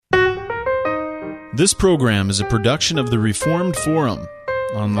This program is a production of the Reformed Forum,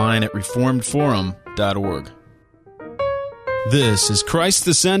 online at reformedforum.org. This is Christ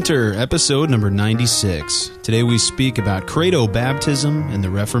the Center, episode number 96. Today we speak about Credo-Baptism and the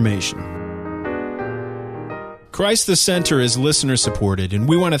Reformation. Christ the Center is listener-supported, and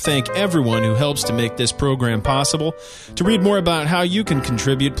we want to thank everyone who helps to make this program possible. To read more about how you can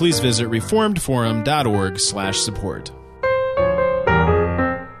contribute, please visit reformedforum.org/support.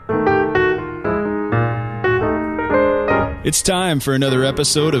 It's time for another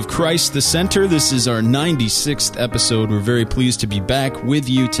episode of Christ the Center. This is our 96th episode. We're very pleased to be back with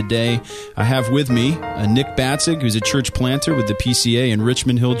you today. I have with me Nick Batzig, who's a church planter with the PCA in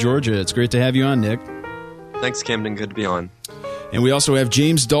Richmond Hill, Georgia. It's great to have you on, Nick. Thanks, Camden. Good to be on. And we also have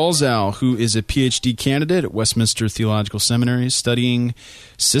James Dolezal, who is a PhD candidate at Westminster Theological Seminary studying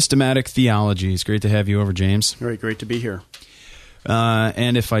systematic theology. It's great to have you over, James. Very great to be here.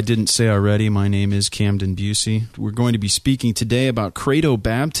 And if I didn't say already, my name is Camden Busey. We're going to be speaking today about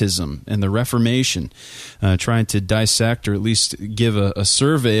Credo-Baptism and the Reformation, trying to dissect or at least give a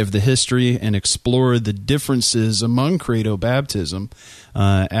survey of the history and explore the differences among Credo-Baptism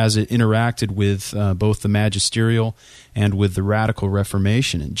as it interacted with both the magisterial and with the radical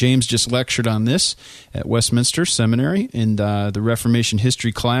Reformation. And James just lectured on this at Westminster Seminary in the Reformation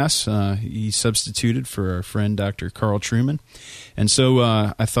history class. He substituted for our friend Dr. Carl Truman. And so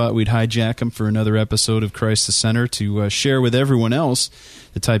I thought we'd hijack him for another episode of Christ the Center to share with everyone else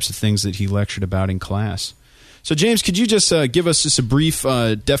the types of things that he lectured about in class. So, James, could you just give us just a brief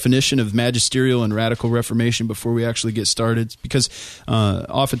definition of magisterial and radical Reformation before we actually get started? Because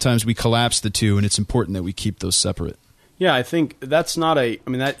oftentimes we collapse the two, and it's important that we keep those separate. Yeah, I think that's not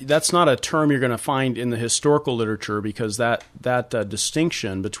that's not a term you're going to find in the historical literature, because that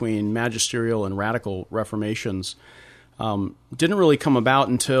distinction between magisterial and radical reformations didn't really come about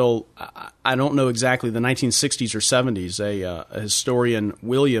until, I don't know exactly, the 1960s or 70s. A historian,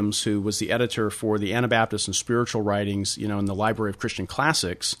 Williams, who was the editor for the Anabaptists and spiritual writings, in the Library of Christian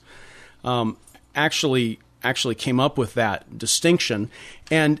Classics, actually came up with that distinction.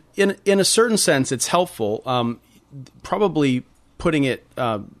 And in a certain sense, it's helpful. Probably putting it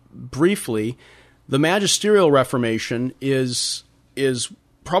briefly, the magisterial Reformation is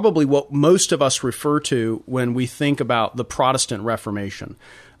probably what most of us refer to when we think about the Protestant Reformation.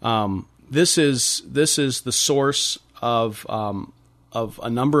 This is the source of a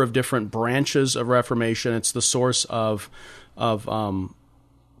number of different branches of Reformation. It's the source of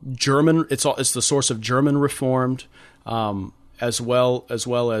German. It's the source of German Reformed, as well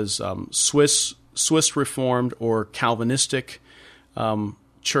as Swiss Reformed or Calvinistic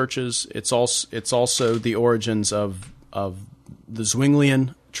churches. It's also the origins of the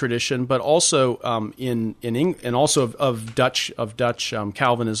Zwinglian tradition, but also of Dutch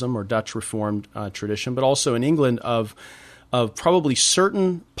Calvinism or Dutch Reformed tradition, but also in England of probably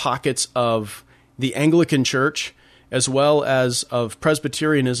certain pockets of the Anglican Church, as well as of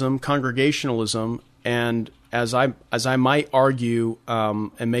Presbyterianism, Congregationalism, and as I might argue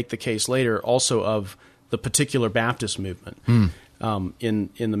and make the case later, also of the particular Baptist movement in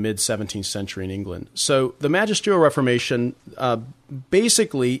the mid-17th century in England. So the magisterial Reformation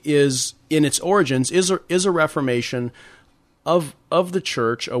basically is, in its origins, is a reformation of the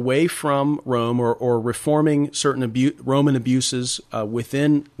church away from Rome, or reforming certain Roman abuses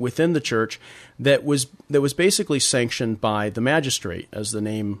within the church that was basically sanctioned by the magistrate, as the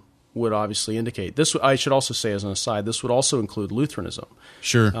name would obviously indicate. This, I should also say as an aside, this would also include Lutheranism.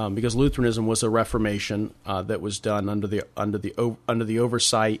 Sure, because Lutheranism was a reformation that was done under the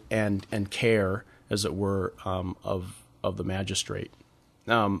oversight and care, as it were, of the magistrate.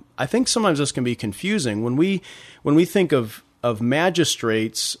 I think sometimes this can be confusing when we think of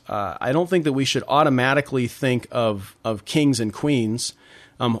magistrates. I don't think that we should automatically think of kings and queens.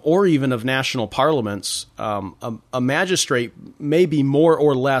 Or even of national parliaments. A magistrate may be more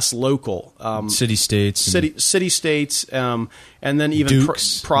or less local. City-states. City-states, and then even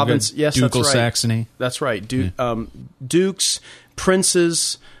province. Yes, Ducal that's right. Saxony. That's right. Dukes,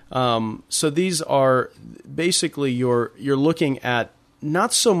 princes. So these are basically you're looking at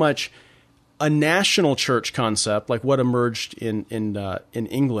not so much a national church concept like what emerged in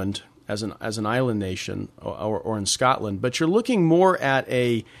England as an island nation, or in Scotland, but you're looking more at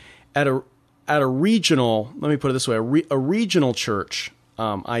a regional. Let me put it this way: a regional church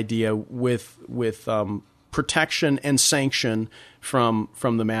idea with protection and sanction from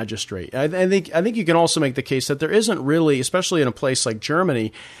the magistrate. I think you can also make the case that there isn't really, especially in a place like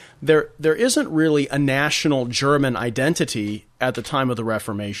Germany, there isn't really a national German identity at the time of the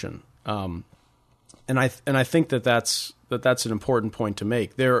Reformation. I think that's an important point to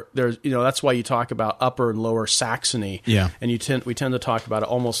make. There's that's why you talk about Upper and Lower Saxony. Yeah. And we tend to talk about it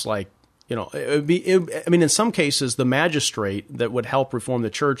almost like, in some cases, the magistrate that would help reform the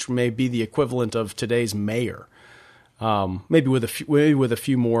church may be the equivalent of today's mayor, maybe with a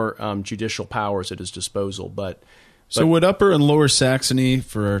few more judicial powers at his disposal. So would Upper and Lower Saxony,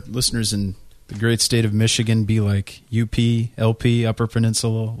 for our listeners in the great state of Michigan, be like UP, LP, Upper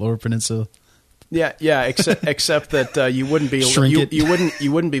Peninsula, Lower Peninsula? Yeah. Except that you wouldn't be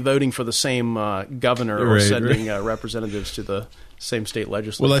you wouldn't be voting for the same governor or sending representatives to the same state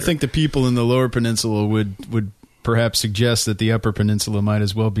legislature. Well, I think the people in the Lower Peninsula would perhaps suggest that the Upper Peninsula might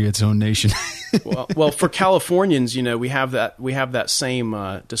as well be its own nation. well, for Californians, we have that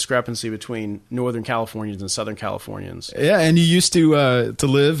same discrepancy between Northern Californians and Southern Californians. Yeah, and you used to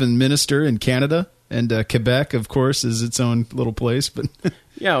live and minister in Canada, and Quebec, of course, is its own little place. But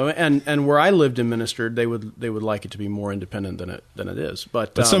yeah, and where I lived and ministered, they would like it to be more independent than it is.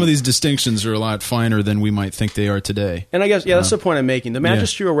 But some of these distinctions are a lot finer than we might think they are today. And I guess that's the point I'm making. The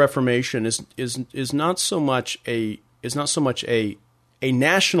magisterial Reformation is not so much a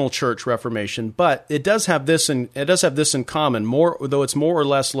national church Reformation, but it does have this in common. Though it's more or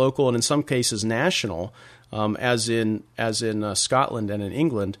less local, and in some cases national, as in Scotland and in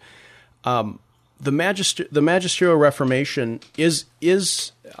England. The magisterial Reformation is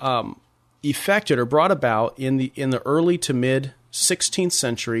effected or brought about in the early to mid 16th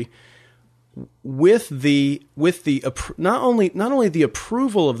century with not only the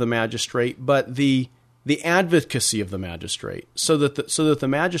approval of the magistrate, but the advocacy of the magistrate, so that the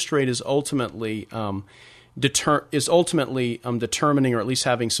magistrate is ultimately determining, or at least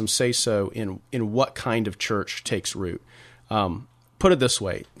having some say so in what kind of church takes root. Put it this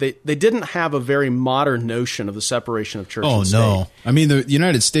way: they didn't have a very modern notion of the separation of church and state. Oh no! I mean, the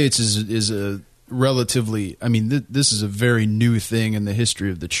United States is a relatively. I mean, this is a very new thing in the history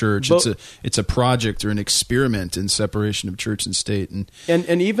of the church. It's a project or an experiment in separation of church and state, and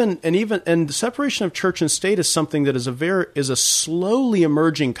the separation of church and state is something that is a slowly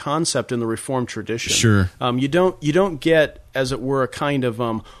emerging concept in the Reformed tradition. Sure, you don't get, as it were, a kind of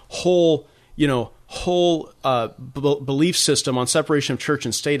whole belief system on separation of church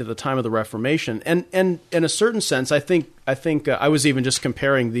and state at the time of the Reformation, and in a certain sense, I think I was even just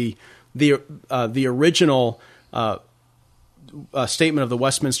comparing the original statement of the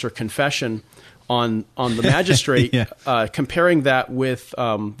Westminster Confession on the magistrate, comparing that with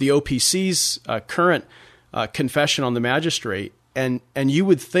the OPC's current confession on the magistrate. And you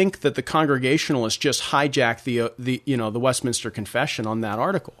would think that the Congregationalists just hijacked the Westminster Confession on that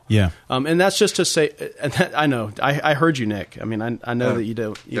article. Yeah, and that's just to say. And I know I heard you, Nick. I mean, I know that you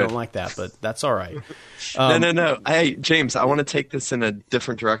don't like that, but that's all right. No. Hey, James, I want to take this in a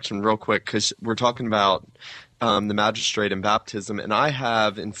different direction real quick, because we're talking about the magistrate and baptism, and I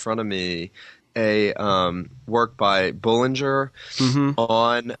have in front of me a work by Bullinger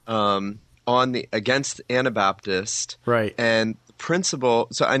on the against Anabaptist, right? And the principle.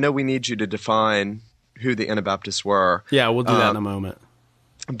 So I know we need you to define who the Anabaptists were. Yeah, we'll do that in a moment.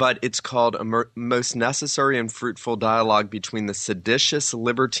 But it's called a most necessary and fruitful dialogue between the seditious,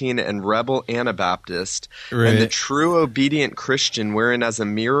 libertine, and rebel Anabaptist and the true obedient Christian, wherein as a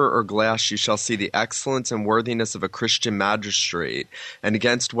mirror or glass you shall see the excellence and worthiness of a Christian magistrate, and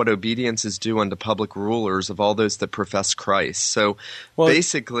against what obedience is due unto public rulers of all those that profess Christ. So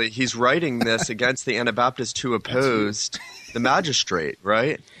basically, he's writing this against the Anabaptists who opposed the magistrate,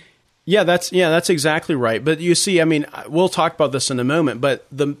 right? Yeah, that's exactly right. But you see, I mean, we'll talk about this in a moment. But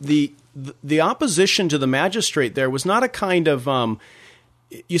the opposition to the magistrate there was not a kind of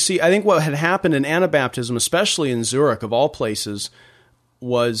you see, I think what had happened in Anabaptism, especially in Zurich of all places,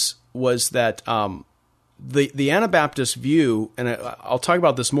 was that the Anabaptist view, and I'll talk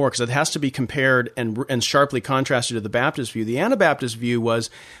about this more because it has to be compared and sharply contrasted to the Baptist view. The Anabaptist view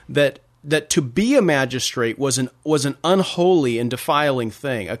was that to be a magistrate was an unholy and defiling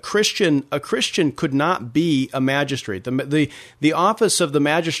thing. A Christian could not be a magistrate. The office of the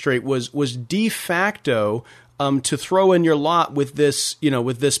magistrate was de facto to throw in your lot with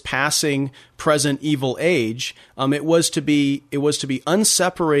this passing present evil age. It was to be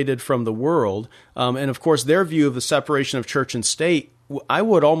unseparated from the world. And of course, their view of the separation of church and state, I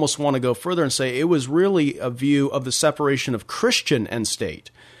would almost want to go further and say it was really a view of the separation of Christian and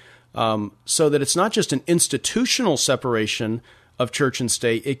state. So that it's not just an institutional separation of church and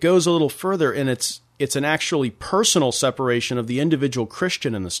state. It goes a little further, and it's an actually personal separation of the individual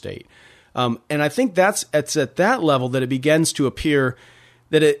Christian and the state. And I think it's at that level that it begins to appear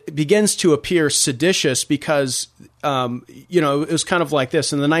it begins to appear seditious because, it was kind of like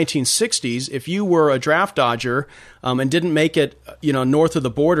this. In the 1960s, if you were a draft dodger and didn't make it, north of the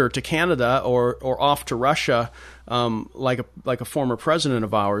border to Canada or off to Russia, like a former president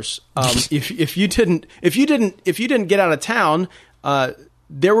of ours, if you didn't get out of town,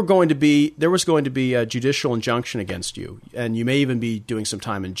 there was going to be a judicial injunction against you, and you may even be doing some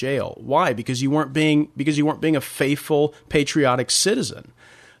time in jail. Why? Because you weren't being a faithful, patriotic citizen.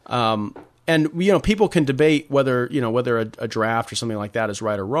 And people can debate whether a draft or something like that is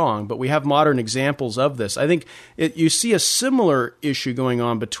right or wrong, but we have modern examples of this. I think you see a similar issue going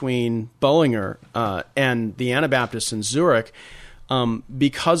on between Bullinger and the Anabaptists in Zurich.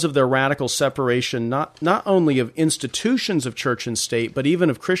 Because of their radical separation, not only of institutions of church and state, but even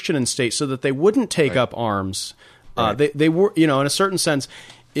of Christian and state, so that they wouldn't take up arms. They were, in a certain sense,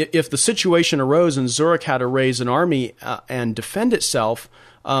 if the situation arose and Zurich had to raise an army and defend itself,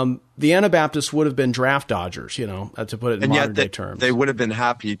 the Anabaptists would have been draft dodgers, to put it in modern day terms. They would have been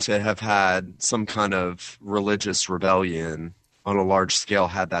happy to have had some kind of religious rebellion on a large scale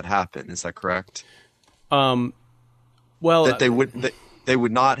had that happen. Is that correct? Well, that they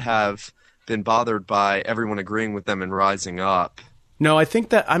would not have been bothered by everyone agreeing with them and rising up. No,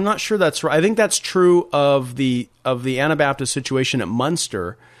 I'm not sure that's right. I think that's true of the Anabaptist situation at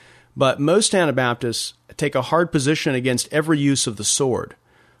Munster, but most Anabaptists take a hard position against every use of the sword.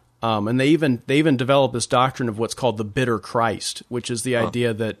 And they even develop this doctrine of what's called the bitter Christ, which is the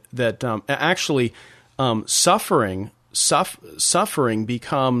idea that actually suffering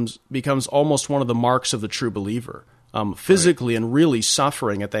becomes almost one of the marks of the true believer. Physically and really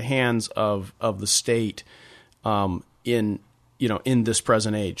suffering at the hands of the state in this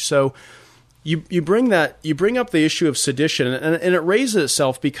present age. So you bring up the issue of sedition, and it raises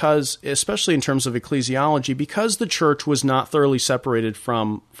itself because, especially in terms of ecclesiology, because the church was not thoroughly separated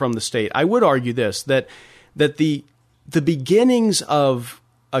from the state. I would argue that the beginnings of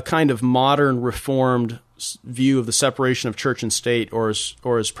a kind of modern Reformed view of the separation of church and state, or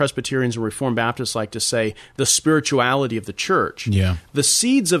as Presbyterians and Reformed Baptists like to say, the spirituality of the church. Yeah. The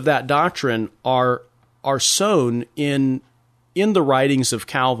seeds of that doctrine are sown in the writings of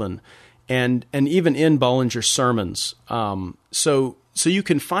Calvin and even in Bullinger's sermons. So you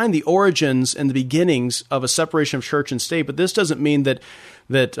can find the origins and the beginnings of a separation of church and state, but this doesn't mean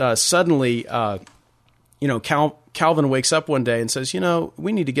that suddenly Calvin wakes up one day and says,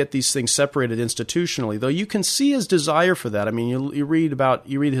 we need to get these things separated institutionally, though you can see his desire for that. I mean, you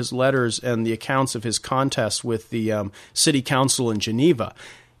read his letters and the accounts of his contests with the city council in Geneva.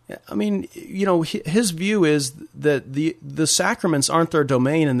 I mean, his view is that the sacraments aren't their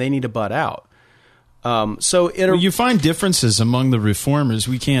domain and they need to butt out. You find differences among the reformers.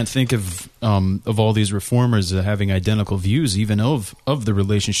 We can't think of all these reformers having identical views, even of the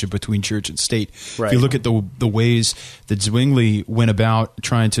relationship between church and state. Right. If you look at the ways that Zwingli went about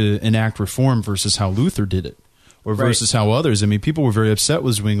trying to enact reform versus how Luther did it, or versus how others. I mean, people were very upset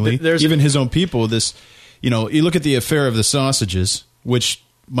with Zwingli. Even his own people. You look at the affair of the sausages, which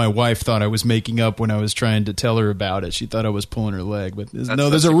my wife thought I was making up when I was trying to tell her about it. She thought I was pulling her leg. But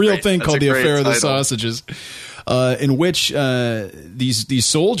there's a real thing called the affair of the sausages, in which these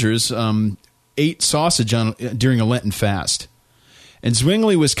soldiers ate sausage during a Lenten fast. And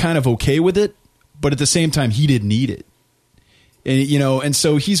Zwingli was kind of okay with it, but at the same time, he didn't eat it. And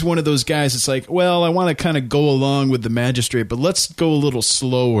so he's one of those guys that's like, well, I want to kind of go along with the magistrate, but let's go a little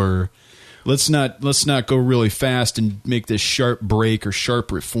slower. Let's not go really fast and make this sharp break or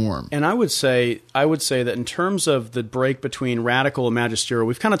sharp reform. And I would say that in terms of the break between radical and magisterial,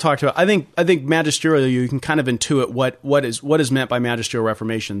 we've kind of talked about. I think magisterial, you can kind of intuit what is meant by magisterial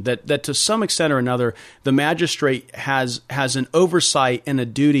reformation. That to some extent or another, the magistrate has an oversight and a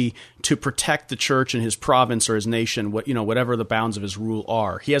duty to protect the church in his province or his nation, whatever the bounds of his rule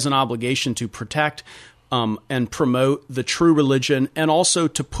are. He has an obligation to protect and promote the true religion, and also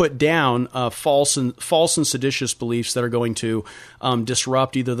to put down false and seditious beliefs that are going to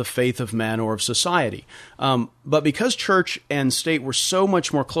disrupt either the faith of men or of society. But because church and state were so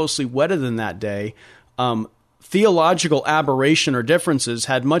much more closely wedded in that day, theological aberration or differences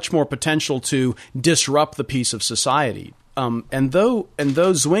had much more potential to disrupt the peace of society. And though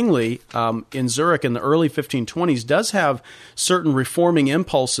Zwingli in Zurich in the early 1520s does have certain reforming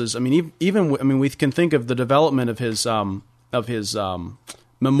impulses, I mean, we can think of the development of his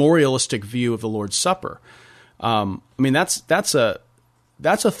memorialistic view of the Lord's Supper. I mean, that's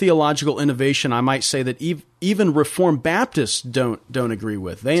that's a theological innovation. I might say that even Reformed Baptists don't agree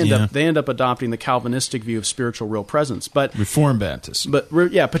with. They end up adopting the Calvinistic view of spiritual real presence. But Reformed Baptists,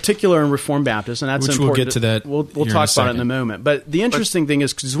 particular in Reformed Baptists, and that's which important. We'll get to that. We'll talk about it in a moment. But the interesting thing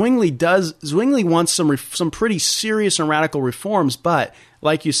is Zwingli wants some pretty serious and radical reforms. But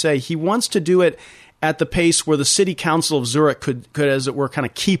like you say, he wants to do it at the pace where the City Council of Zurich could, as it were, kind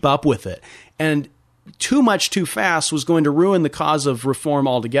of keep up with it. And too much too fast was going to ruin the cause of reform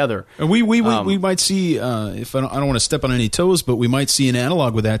altogether. And we might see, if I don't want to step on any toes, but we might see an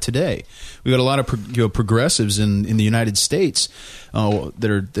analog with that today. We got a lot of progressives in the United States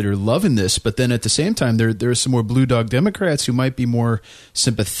that are loving this, but then at the same time, there are some more blue dog Democrats who might be more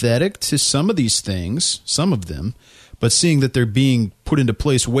sympathetic to some of these things, some of them, but seeing that they're being put into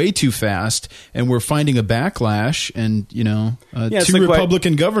place way too fast, and we're finding a backlash. And two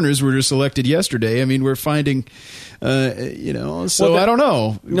Republican governors were just elected yesterday. I mean, we're finding, So I don't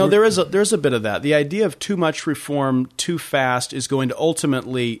know. No, there's a bit of that. The idea of too much reform too fast is going to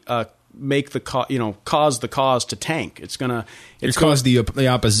ultimately make cause the cause to tank. It's cause the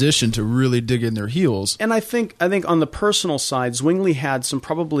opposition to really dig in their heels. And I think on the personal side, Zwingli had some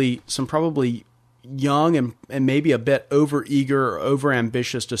probably young and maybe a bit overeager or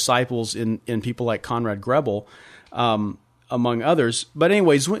overambitious disciples in people like Conrad Grebel, among others. But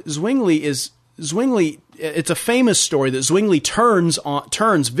anyway, Zwingli, it's a famous story that Zwingli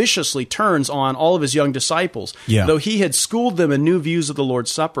viciously turns on all of his young disciples. Yeah. Though he had schooled them in new views of the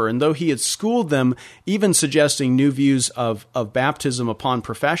Lord's Supper, and though he had schooled them even suggesting new views of baptism upon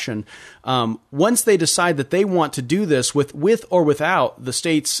profession, once they decide that they want to do this with or without the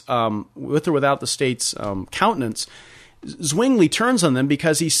state's countenance, Zwingli turns on them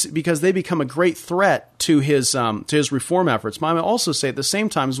because they become a great threat to his reform efforts. But I might also say at the same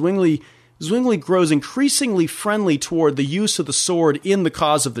time, Zwingli grows increasingly friendly toward the use of the sword in the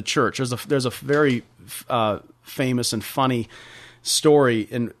cause of the church. There's a very famous and funny story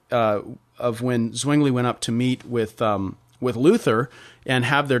of when Zwingli went up to meet with Luther and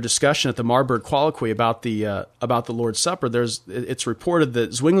have their discussion at the Marburg Colloquy about the Lord's Supper. It's reported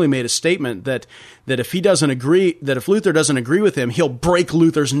that Zwingli made a statement that if Luther doesn't agree with him, he'll break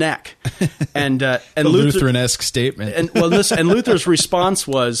Luther's neck. And Lutheran-esque statement. And Luther's response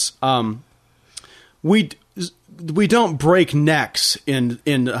was, we don't break necks in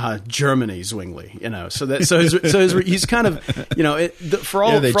Germany, Zwingli. He's kind of for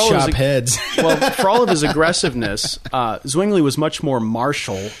all they for all chop his, heads. Well, for all of his aggressiveness, Zwingli was much more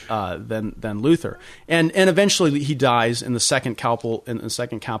martial than Luther, and eventually he dies in the Second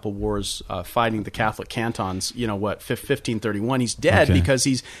Calpal Wars, fighting the Catholic cantons. 1531. He's dead because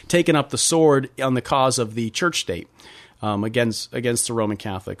he's taken up the sword on the cause of the church state. Against the Roman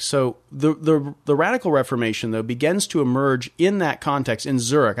Catholics. So the Radical Reformation, though, begins to emerge in that context in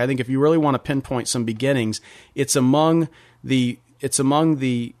Zurich. I think if you really want to pinpoint some beginnings, it's among the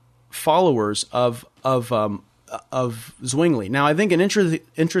followers of Zwingli. Now, I think an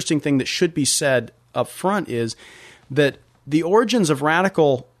interesting thing that should be said up front is that the origins of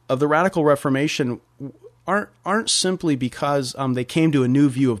the Radical Reformation aren't simply because they came to a new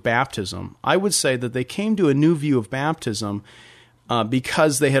view of baptism. I would say that they came to a new view of baptism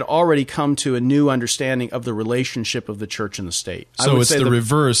because they had already come to a new understanding of the relationship of the church and the state. So it's the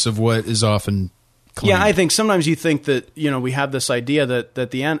reverse of what is often claimed. Yeah, I think sometimes you think that we have this idea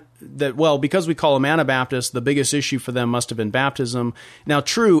that because we call them Anabaptists, the biggest issue for them must have been baptism. Now,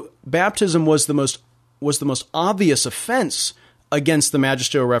 true, baptism was the most obvious offense against the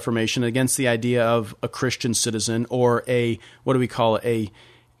magisterial Reformation, against the idea of a Christian citizen or a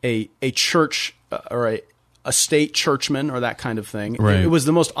church or a state churchman or that kind of thing. Right. It was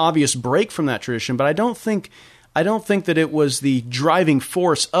the most obvious break from that tradition, but I don't think that it was the driving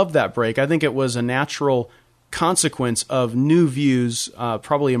force of that break. I think it was a natural consequence of new views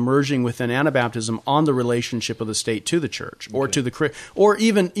probably emerging within Anabaptism on the relationship of the state to the church, or to the or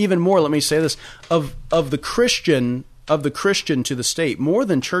even more. Let me say this of the Christian to the state, more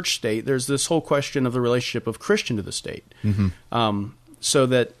than church state. There's this whole question of the relationship of Christian to the state, so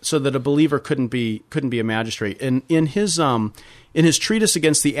that a believer couldn't be a magistrate. And in his treatise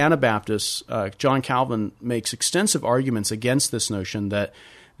against the Anabaptists, John Calvin makes extensive arguments against this notion that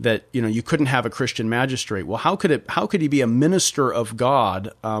you couldn't have a Christian magistrate. Well, how could he be a minister of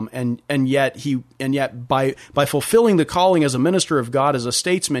God, and yet by fulfilling the calling as a minister of God, as a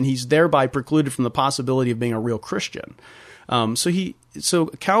statesman, he's thereby precluded from the possibility of being a real Christian. So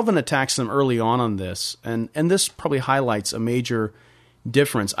Calvin attacks them early on this, and this probably highlights a major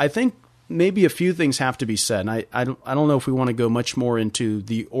difference. I think maybe a few things have to be said. And I don't know if we want to go much more into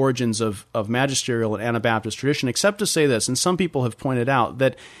the origins of magisterial and Anabaptist tradition, except to say this, and some people have pointed out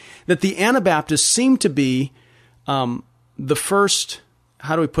that the Anabaptists seem to be the first,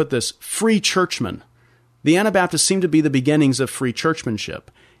 how do we put this, free churchmen. The Anabaptists seem to be the beginnings of free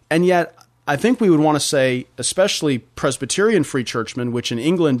churchmanship. And yet, I think we would want to say, especially Presbyterian free churchmen, which in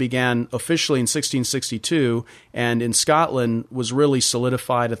England began officially in 1662 and in Scotland was really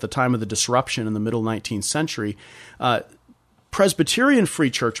solidified at the time of the disruption in the middle 19th century, Presbyterian free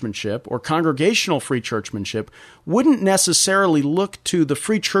churchmanship or congregational free churchmanship wouldn't necessarily look to the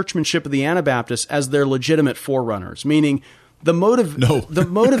free churchmanship of the Anabaptists as their legitimate forerunners, meaning the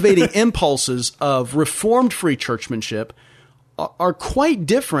motivating impulses of Reformed free churchmanship are quite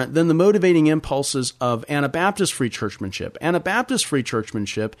different than the motivating impulses of Anabaptist free churchmanship. Anabaptist free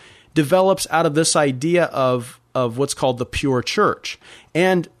churchmanship develops out of this idea of what's called the pure church.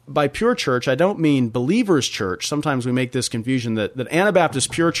 And by pure church, I don't mean believers' church. Sometimes we make this confusion that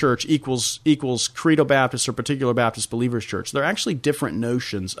Anabaptist pure church equals Credo-Baptist or particular Baptist believers' church. They're actually different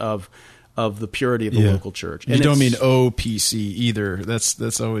notions of the purity of the local church. And you don't mean OPC either.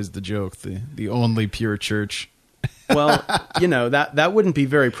 That's always the joke, the only pure church. Well, that wouldn't be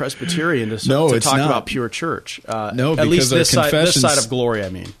very Presbyterian to talk about pure church. No, at least this side of glory, I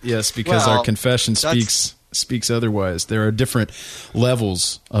mean. Yes, because our confession speaks otherwise. There are different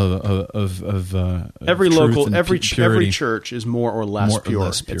levels of every church is more or less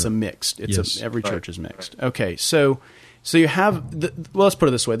pure. It's a mixed. Every church is mixed. Okay, so you have let's put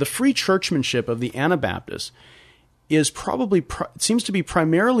it this way: the free churchmanship of the Anabaptists is probably seems to be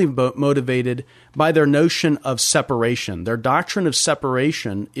primarily motivated by their notion of separation. Their doctrine of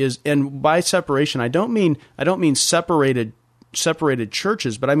separation is, and by separation I don't mean separated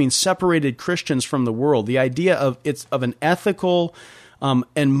churches, but I mean separated Christians from the world. The idea of an ethical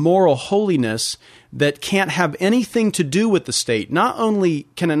and moral holiness that can't have anything to do with the state. Not only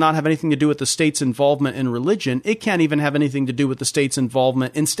can it not have anything to do with the state's involvement in religion, it can't even have anything to do with the state's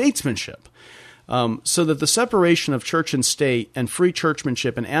involvement in statesmanship. So that the separation of church and state and free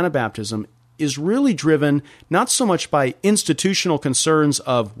churchmanship and Anabaptism is really driven not so much by institutional concerns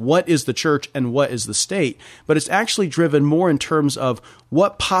of what is the church and what is the state, but it's actually driven more in terms of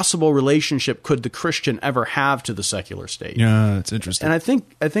what possible relationship could the Christian ever have to the secular state. Yeah, that's interesting. And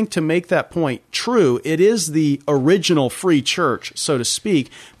I think to make that point true, it is the original free church, so to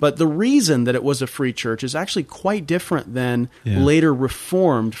speak, but the reason that it was a free church is actually quite different than later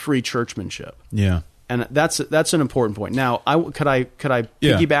Reformed free churchmanship. Yeah. And that's an important point. Now, could I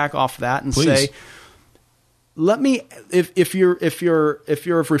piggyback off that and say, let me, if you're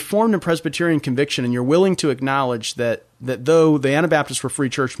of Reformed and Presbyterian conviction and you're willing to acknowledge that though the Anabaptists were free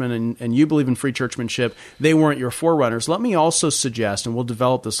churchmen and you believe in free churchmanship, they weren't your forerunners. Let me also suggest, and we'll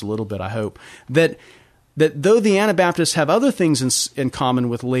develop this a little bit, I hope, that though the Anabaptists have other things in common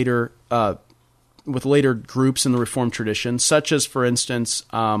with later groups in the Reformed tradition, such as, for instance,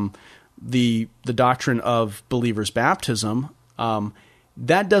 the doctrine of believers' baptism,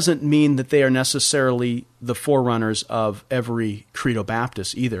 that doesn't mean that they are necessarily the forerunners of every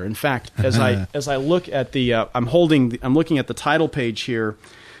Credo-Baptist either. In fact, as I look at the I'm looking at the title page here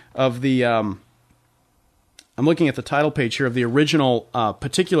of the original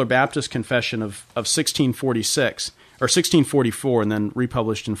Particular Baptist Confession of 1646 or 1644, and then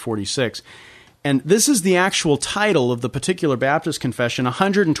republished in 46. And this is the actual title of the Particular Baptist Confession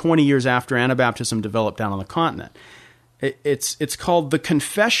 120 years after Anabaptism developed down on the continent. It's called The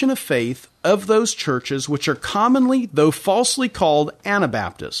Confession of Faith of Those Churches Which Are Commonly, Though Falsely Called,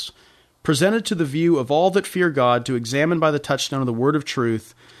 Anabaptists, presented to the view of all that fear God to examine by the touchstone of the Word of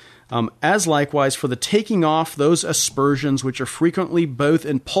Truth, as likewise for the taking off those aspersions which are frequently both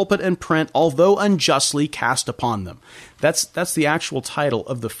in pulpit and print, although unjustly cast upon them. That's the actual title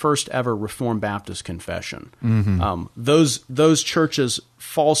of the first ever Reformed Baptist confession. Mm-hmm. Those churches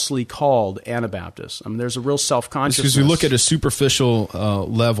falsely called Anabaptists. I mean, there's a real self-consciousness. Because we look at a superficial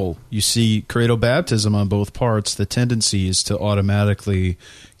level, you see Credo-Baptism on both parts. The tendency is to automatically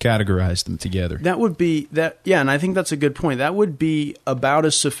categorize them together. That would be that, yeah, and I think that's a good point. That would be about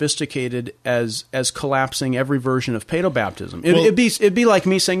as sophisticated as collapsing every version of paedo-baptism. It'd be like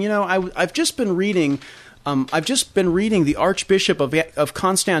me saying, I've just been reading the Archbishop of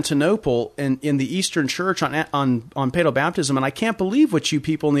Constantinople in the Eastern Church on paedo-baptism, and I can't believe what you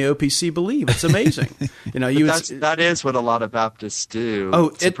people in the OPC believe. It's amazing. That is what a lot of Baptists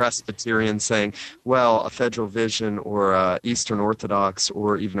do. Presbyterians saying, well, a Federal Vision or Eastern Orthodox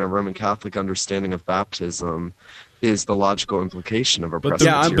or even a Roman Catholic understanding of baptism is the logical implication of a but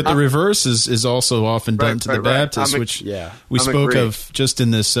presbytery. But the reverse is also often done to the Baptists, which we spoke of just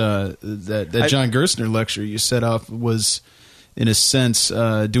in this that John Gerstner lecture you set up was, in a sense,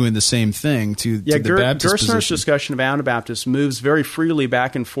 doing the same thing to the Baptist Gerstner's position. discussion of Anabaptists moves very freely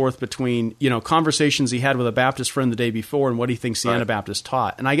back and forth between conversations he had with a Baptist friend the day before and what he thinks the Anabaptists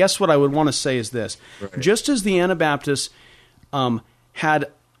taught. And I guess what I would want to say is this. Right. Just as the Anabaptists had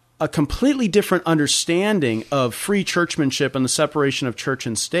a completely different understanding of free churchmanship and the separation of church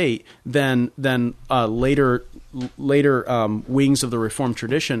and state than later wings of the Reformed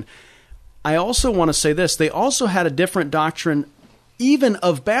tradition, I also want to say this. They also had a different doctrine even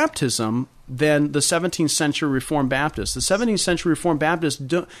of baptism than the 17th century Reformed Baptists. The 17th century Reformed Baptists,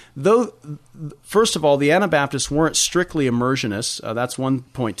 though, first of all, the Anabaptists weren't strictly immersionists. That's one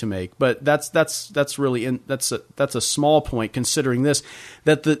point to make, but that's a small point considering this,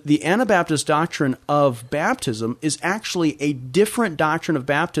 that the Anabaptist doctrine of baptism is actually a different doctrine of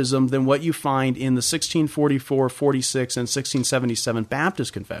baptism than what you find in the 1644, 46, and 1677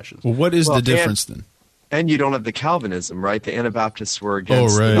 Baptist confessions. Well, what is the difference then? And you don't have the Calvinism, right? The Anabaptists were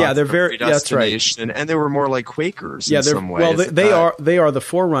against they're very that's right, and they were more like Quakers in some ways. Well, they are the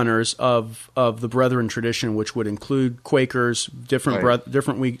forerunners of the Brethren tradition, which would include Quakers, different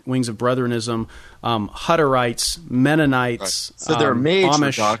wings of Brethrenism, Hutterites, Mennonites. Right. So there are major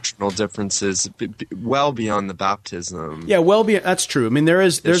Amish. doctrinal differences well beyond the baptism. Yeah, that's true. I mean,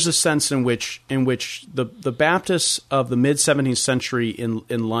 there's a sense in which the Baptists of the mid 17th century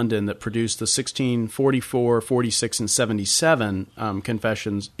in London that produced the 1644, 46, and 77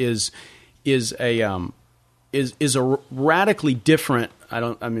 confessions is a radically different.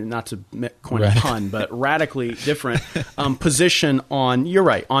 Not to coin a pun, but radically different position on. You're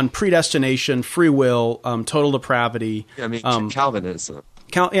right, on predestination, free will, total depravity. Calvinism.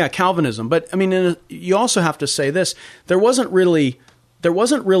 Calvinism. But I mean, you also have to say this: there wasn't really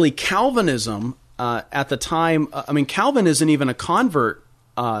Calvinism at the time. Calvin isn't even a convert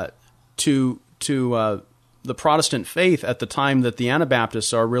to the Protestant faith at the time that the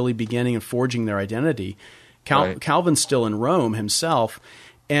Anabaptists are really beginning and forging their identity. Calvin's still in Rome himself,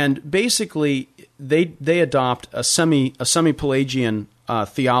 and basically they adopt a semi-Pelagian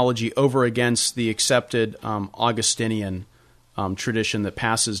theology over against the accepted Augustinian tradition that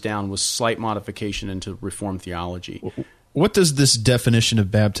passes down with slight modification into Reformed theology. What does this definition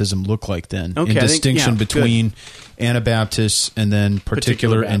of baptism look like then? In distinction between Anabaptists and then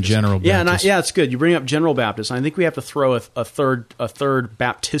particular and general Baptists? It's good. You bring up general Baptists. I think we have to throw a third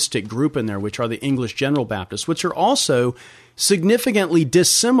Baptistic group in there, which are the English General Baptists, which are also significantly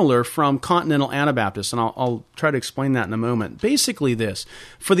dissimilar from continental Anabaptists, and I'll try to explain that in a moment. Basically this.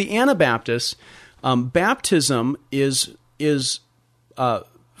 For the Anabaptists, baptism is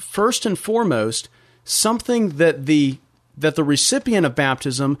first and foremost something that the recipient of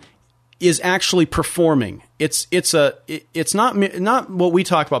baptism is actually performing. It's not what we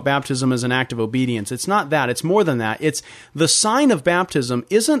talk about baptism as an act of obedience. It's not that. It's more than that. It's the sign of baptism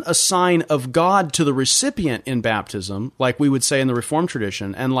isn't a sign of God to the recipient in baptism, like we would say in the Reformed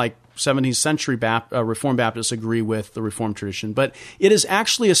tradition, and like 17th century Reformed Baptists agree with the Reformed tradition, but it is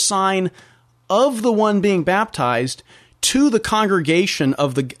actually a sign of the one being baptized to the congregation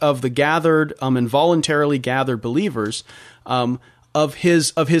of the gathered and voluntarily gathered believers of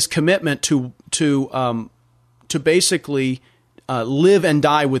his commitment to basically live and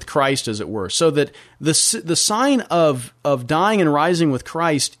die with Christ, as it were. So that the sign of dying and rising with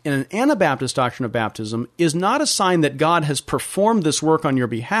Christ in an Anabaptist doctrine of baptism is not a sign that God has performed this work on your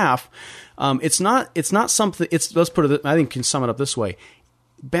behalf. It's not something. Let's put it. I think can sum it up this way: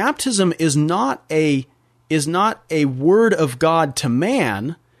 baptism is not a word of God to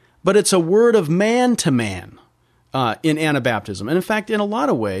man, but it's a word of man to man in Anabaptism. And in fact, in a lot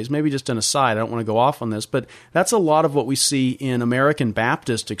of ways, maybe just an aside, I don't want to go off on this, but that's a lot of what we see in American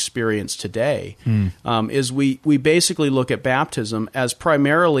Baptist experience today, is we basically look at baptism as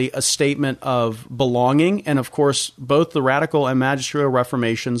primarily a statement of belonging. And of course, both the radical and magisterial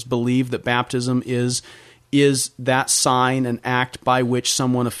Reformations believe that baptism is that sign and act by which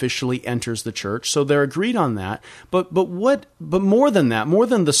someone officially enters the church. So they're agreed on that. But more than that, more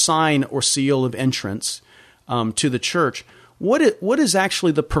than the sign or seal of entrance to the church, what is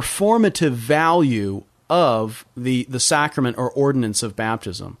actually the performative value of the sacrament or ordinance of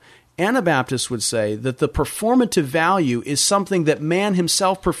baptism? Anabaptists would say that the performative value is something that man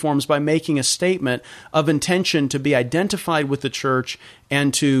himself performs by making a statement of intention to be identified with the church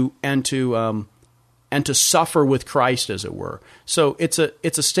and to suffer with Christ, as it were. So it's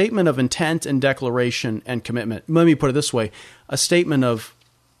a statement of intent and declaration and commitment. Let me put it this way: a statement of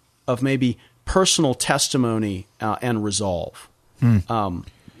maybe personal testimony and resolve.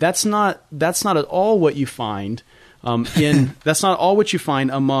 That's not at all what you find that's not all what you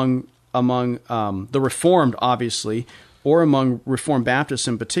find among the Reformed, obviously, or among Reformed Baptists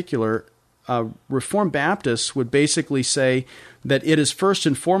in particular. Reformed Baptists would basically say that it is first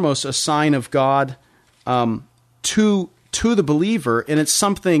and foremost a sign of God to the believer, and it's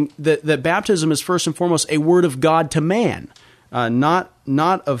something that baptism is first and foremost a word of God to man, not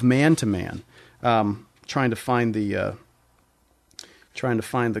of man to man. Trying to find the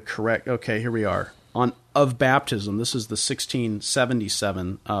correct. Okay, here we are on of baptism. This is the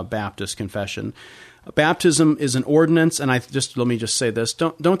 1677 Baptist Confession. Baptism is an ordinance, and let me just say this: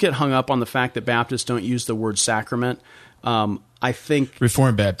 don't get hung up on the fact that Baptists don't use the word sacrament. I think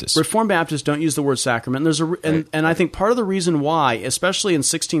Reformed Baptists don't use the word sacrament. And I think part of the reason why, especially in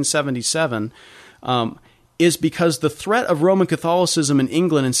 1677, is because the threat of Roman Catholicism in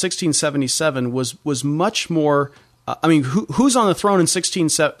England in 1677 was much more. Who's on the throne in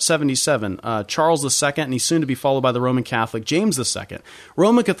 1677? Charles II, and he's soon to be followed by the Roman Catholic James II.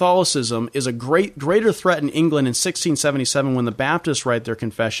 Roman Catholicism is a greater threat in England in 1677 when the Baptists write their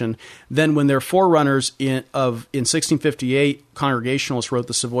confession than when their forerunners in 1658 Congregationalists wrote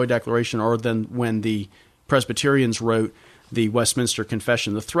the Savoy Declaration, or than when the Presbyterians wrote the Westminster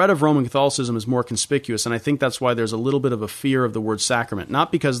Confession. The threat of Roman Catholicism is more conspicuous, and I think that's why there's a little bit of a fear of the word sacrament,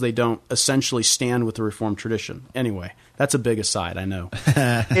 not because they don't essentially stand with the Reformed tradition. Anyway, that's a big aside, I know.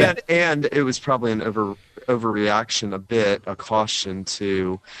 and it was probably an overreaction, a caution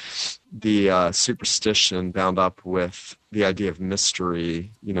to the superstition bound up with the idea of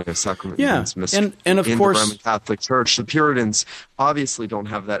mystery, sacrament means mystery. And of course, the Roman Catholic Church, the Puritans obviously don't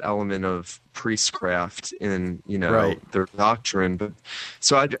have that element of priestcraft in, their doctrine. But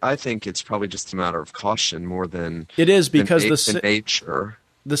so I think it's probably just a matter of caution more than it is, because nature.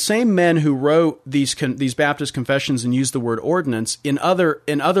 The same men who wrote these Baptist confessions and used the word ordinance in other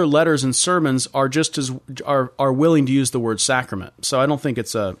letters and sermons are just as are willing to use the word sacrament. So I don't think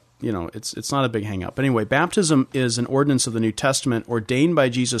it's it's not a big hang up. Anyway, baptism is an ordinance of the New Testament ordained by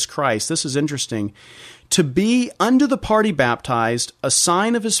Jesus Christ. This is interesting. To be unto the party baptized, a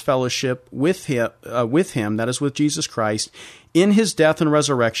sign of his fellowship with him, that is with Jesus Christ, in his death and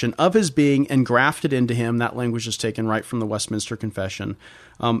resurrection, of his being engrafted into him, that language is taken right from the Westminster Confession,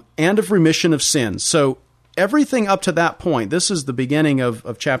 and of remission of sins. So everything up to that point, this is the beginning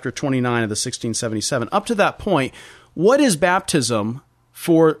of chapter 29 of the 1677. Up to that point, what is baptism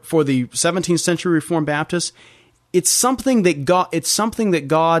for the 17th century Reformed Baptists? It's something that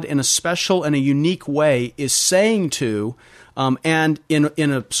God in a special and a unique way is saying to, and in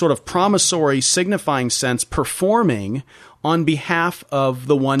a sort of promissory, signifying sense, performing on behalf of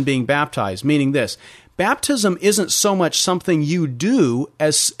the one being baptized. Meaning this: baptism isn't so much something you do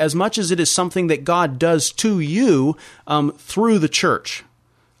as much as it is something that God does to you through the church.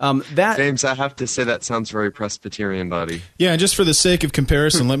 James, I have to say that sounds very Presbyterian, buddy. Yeah, and just for the sake of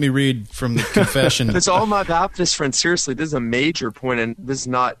comparison, let me read from the confession. It's all my Baptist friends. Seriously, this is a major point, and this is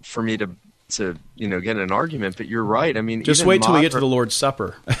not for me to get in an argument. But you're right. I mean, just wait till we get to the Lord's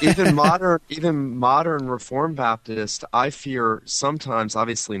Supper. even modern Reformed Baptist, I fear sometimes.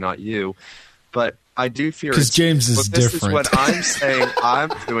 Obviously, not you, but I do fear, because James is different. This is what I'm saying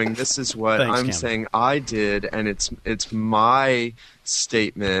I'm doing. This is what I'm Cam. saying I did, and it's my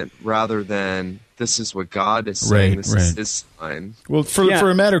statement rather than this is what God is saying. This is his sign. Well,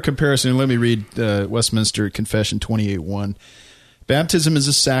 for a matter of comparison, let me read Westminster Confession 28:1. Baptism is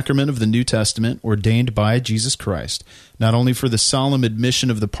a sacrament of the New Testament ordained by Jesus Christ, not only for the solemn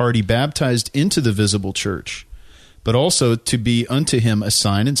admission of the party baptized into the visible church, but also to be unto him a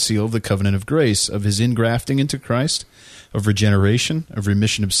sign and seal of the covenant of grace, of his ingrafting into Christ, of regeneration, of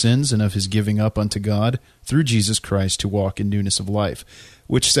remission of sins, and of his giving up unto God through Jesus Christ to walk in newness of life,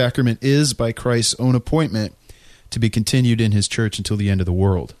 which sacrament is, by Christ's own appointment, to be continued in his church until the end of the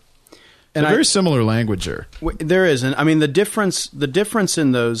world. And very similar language there. There is, and I mean the difference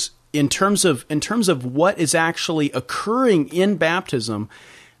in those in terms of what is actually occurring in baptism.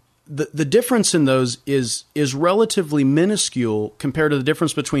 The difference in those is relatively minuscule compared to the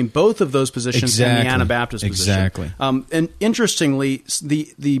difference between both of those positions and the Anabaptist position. Exactly. And interestingly,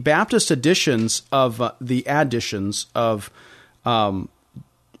 the Baptist additions of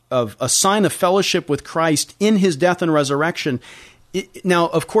a sign of fellowship with Christ in his death and resurrection. Now,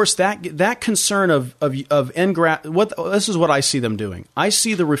 of course, that concern of this is what I see them doing. I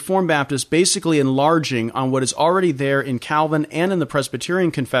see the Reformed Baptists basically enlarging on what is already there in Calvin and in the Presbyterian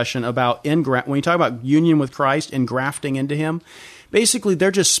Confession about when you talk about union with Christ, engrafting into him. Basically,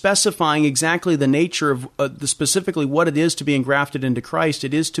 they're just specifying exactly the nature of specifically what it is to be engrafted into Christ.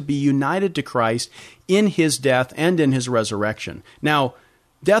 It is to be united to Christ in his death and in his resurrection. Now,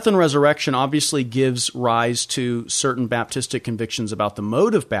 death and resurrection obviously gives rise to certain Baptistic convictions about the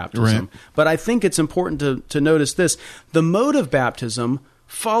mode of baptism. Right. But I think it's important to notice this. The mode of baptism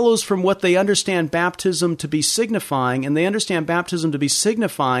follows from what they understand baptism to be signifying, and they understand baptism to be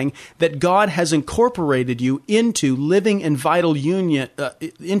signifying that God has incorporated you into living in vital union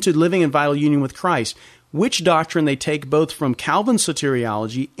with Christ, which doctrine they take both from Calvin's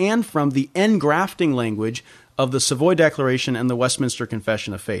soteriology and from the engrafting language of the Savoy Declaration and the Westminster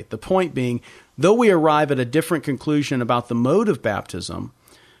Confession of Faith. The point being, though we arrive at a different conclusion about the mode of baptism,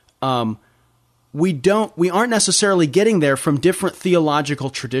 we aren't necessarily getting there from different theological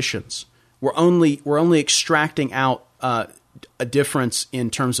traditions. We're only extracting out a difference in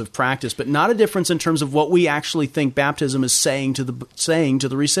terms of practice, but not a difference in terms of what we actually think baptism is saying to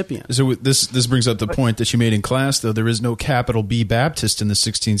the recipient. So this brings up the point that you made in class, though. There is no capital B Baptist in the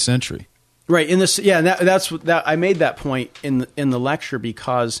 16th century. Right. I made that point in the lecture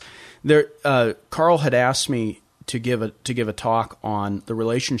because Carl had asked me to give a talk on the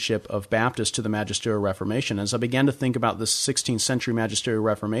relationship of Baptists to the Magisterial Reformation. As I began to think about the 16th century Magisterial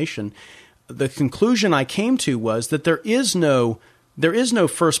Reformation, the conclusion I came to was that there is no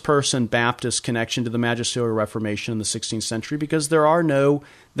first person Baptist connection to the Magisterial Reformation in the 16th century because there are no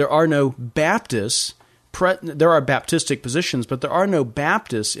Baptists. There are Baptistic positions, but there are no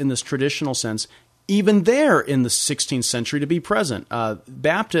Baptists in this traditional sense, even there in the 16th century to be present.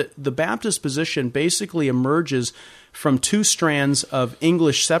 The Baptist position basically emerges from two strands of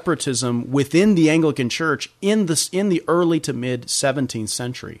English separatism within the Anglican Church in the early to mid 17th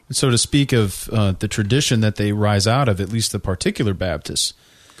century. So to speak of the tradition that they rise out of, at least the particular Baptists,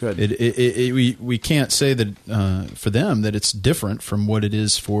 good. We can't say that for them that it's different from what it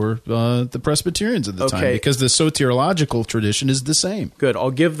is for the Presbyterians at the time, because the soteriological tradition is the same. Good. I'll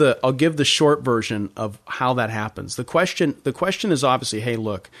give the short version of how that happens. The question is obviously, hey,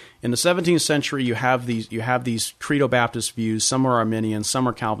 look, in the 17th century you have these Credo-Baptist views. Some are Arminian, some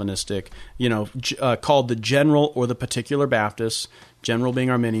are Calvinistic. Called the general or the particular Baptists. General being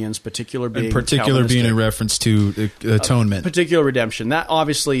Arminians, particular being being in reference to atonement. Particular redemption. That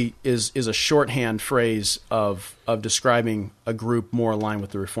obviously is a shorthand phrase of describing a group more aligned with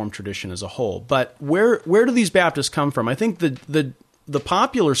the Reformed tradition as a whole. But where do these Baptists come from? I think the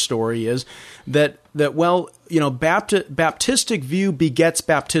popular story is that Baptistic view begets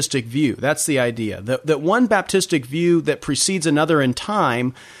Baptistic view. That's the idea. That one Baptistic view that precedes another in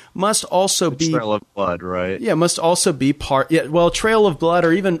time must also be trail of blood, right? Yeah, must also be part. Yeah, well, trail of blood,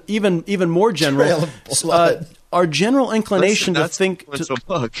 or even more general. Trail of blood. Our general inclination to think.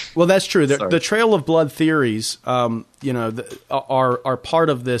 Well, that's true. The trail of blood theories, are part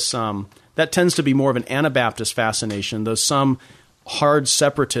of this. That tends to be more of an Anabaptist fascination, though some hard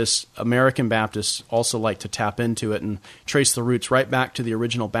separatist American Baptists also like to tap into it and trace the roots right back to the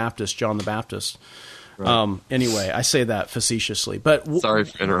original Baptist, John the Baptist. Right. Anyway, I say that facetiously, but sorry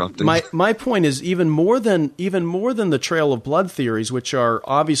for interrupting. My point is even more than the trail of blood theories, which are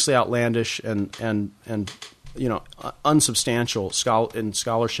obviously outlandish and unsubstantial in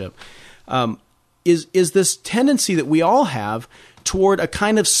scholarship, is this tendency that we all have toward a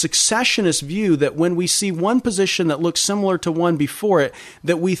kind of successionist view that when we see one position that looks similar to one before it,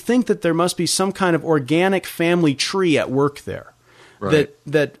 that we think that there must be some kind of organic family tree at work there. Right.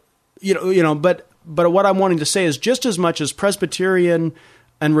 But what I'm wanting to say is just as much as Presbyterian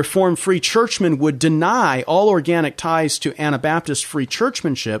and Reformed free churchmen would deny all organic ties to Anabaptist free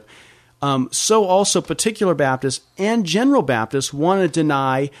churchmanship, so also particular Baptists and general Baptists want to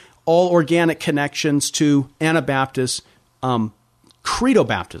deny all organic connections to Anabaptist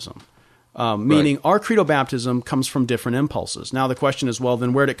Credo-Baptism, meaning our Credo-Baptism comes from different impulses. Now the question is, well,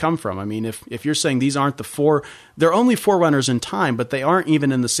 then where'd it come from? I mean, if you're saying these aren't they're only forerunners in time, but they aren't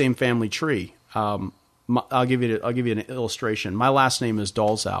even in the same family tree. I'll give you an illustration. My last name is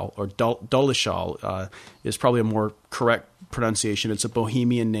Dolezal, or Dolezal is probably a more correct pronunciation. It's a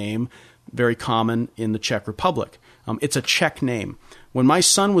Bohemian name, very common in the Czech Republic. It's a Czech name. When my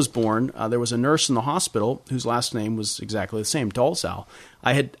son was born, there was a nurse in the hospital whose last name was exactly the same, Dolezal.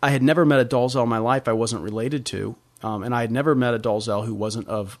 I had never met a Dolezal in my life I wasn't related to, and I had never met a Dolezal who wasn't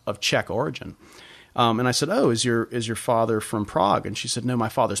of Czech origin. And I said, "Oh, is your father from Prague?" And she said, "No, my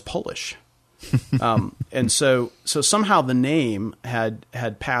father's Polish." And so somehow the name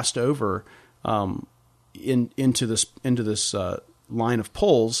had passed over into this line of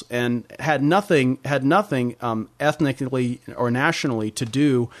Poles and had nothing ethnically or nationally to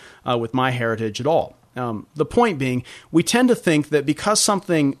do with my heritage at all. The point being, we tend to think that because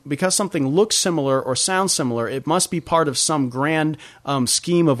something looks similar or sounds similar, it must be part of some grand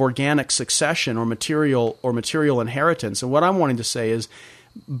scheme of organic succession or material inheritance. And what I'm wanting to say is,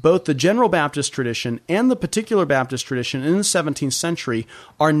 both the General Baptist tradition and the particular Baptist tradition in the 17th century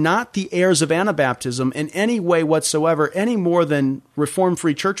are not the heirs of Anabaptism in any way whatsoever, any more than Reformed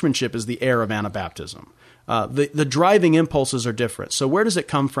Free Churchmanship is the heir of Anabaptism. The driving impulses are different. So where does it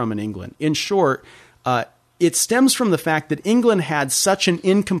come from in England? In short, it stems from the fact that England had such an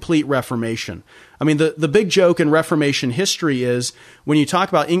incomplete Reformation. I mean, the big joke in Reformation history is, when you talk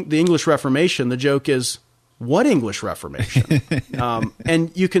about the English Reformation, the joke is, what English Reformation?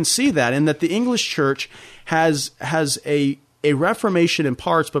 And you can see that in that the English church has a Reformation in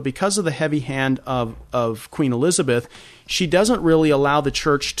parts, but because of the heavy hand of Queen Elizabeth, she doesn't really allow the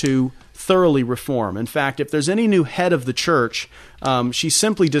church to thoroughly reform. In fact, if there's any new head of the church, she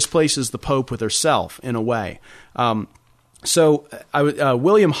simply displaces the Pope with herself in a way. So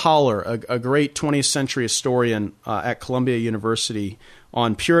William Haller, a great 20th century historian at Columbia University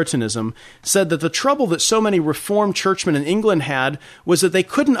on Puritanism, said that the trouble that so many Reformed churchmen in England had was that they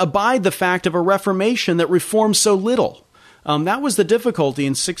couldn't abide the fact of a Reformation that reformed so little. That was the difficulty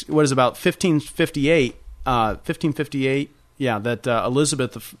in 1558. That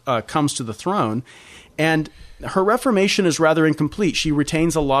Elizabeth comes to the throne, and her Reformation is rather incomplete. She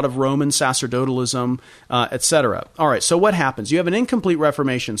retains a lot of Roman sacerdotalism, etc. All right, so what happens? You have an incomplete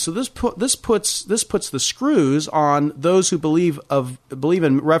Reformation. So this puts the screws on those who believe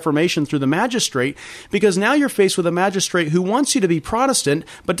in Reformation through the magistrate, because now you're faced with a magistrate who wants you to be Protestant,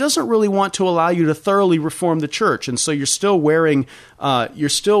 but doesn't really want to allow you to thoroughly reform the church. And so you're still wearing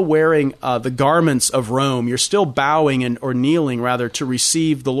the garments of Rome. You're still bowing or kneeling rather to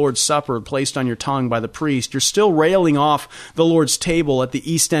receive the Lord's Supper placed on your tongue by the priest. You're still railing off the Lord's table at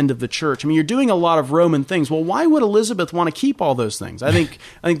the east end of the church. I mean, you're doing a lot of Roman things. Well, why would Elizabeth want to keep all those things? I think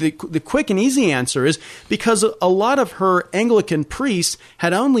the quick and easy answer is because a lot of her Anglican priests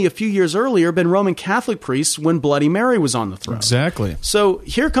had only a few years earlier been Roman Catholic priests when Bloody Mary was on the throne. Exactly. So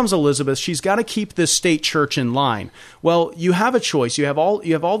here comes Elizabeth. She's got to keep this state church in line. Well, you have a choice. You have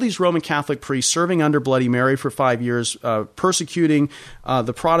all these Roman Catholic priests serving under Bloody Mary for 5 years, persecuting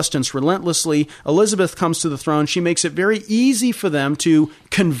the Protestants relentlessly. Elizabeth comes to the throne. She makes it very easy for them to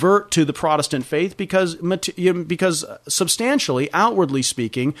convert to the Protestant faith because substantially, outwardly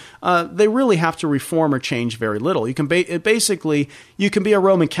speaking, they really have to reform or change very little. You can basically you can be a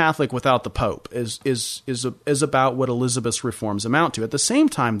Roman Catholic without the Pope. Is about what Elizabeth's reforms amount to. At the same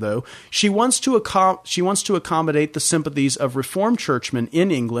time, though, she wants to accommodate the sympathies of Reformed churchmen in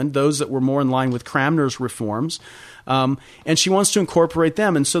England, those that were more in line with Cranmer's reforms. And she wants to incorporate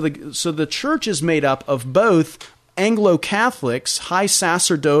them. And so the church is made up of both Anglo-Catholics, high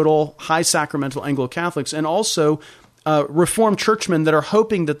sacerdotal, high sacramental Anglo-Catholics, and also Reformed churchmen that are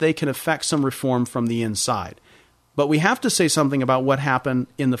hoping that they can effect some reform from the inside. But we have to say something about what happened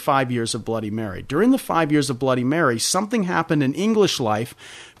in the 5 years of Bloody Mary. During the 5 years of Bloody Mary, something happened in English life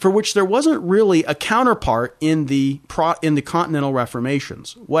for which there wasn't really a counterpart in the Continental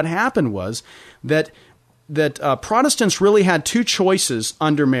Reformations. What happened was that Protestants really had two choices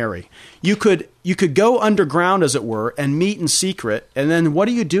under Mary. You could go underground, as it were, and meet in secret. And then what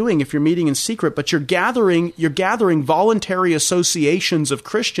are you doing if you're meeting in secret? But you're gathering voluntary associations of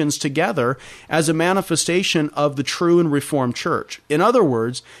Christians together as a manifestation of the true and Reformed church. In other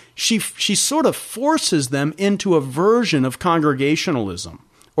words, she sort of forces them into a version of congregationalism,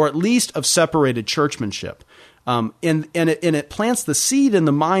 or at least of separated churchmanship. And it plants the seed in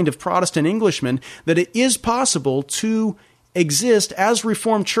the mind of Protestant Englishmen that it is possible to exist as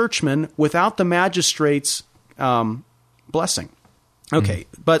Reformed churchmen without the magistrate's blessing. Okay,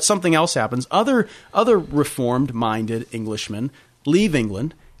 but something else happens. Other Reformed-minded Englishmen leave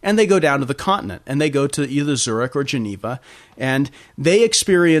England, and they go down to the continent, and they go to either Zurich or Geneva, and they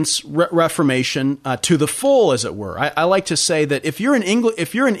experience Reformation to the full, as it were. I like to say that if you're an Englishman,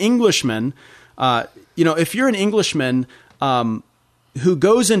 if you're an Englishman who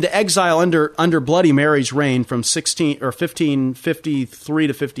goes into exile under Bloody Mary's reign from 1553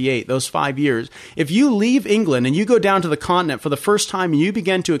 to 58, those 5 years, if you leave England and you go down to the continent for the first time and you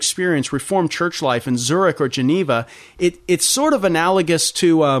begin to experience Reformed church life in Zurich or Geneva, it's sort of analogous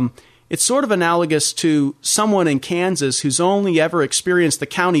to someone in Kansas who's only ever experienced the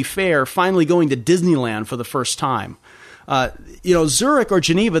county fair finally going to Disneyland for the first time. Zurich or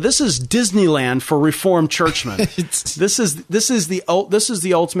Geneva, this is Disneyland for Reformed churchmen. This is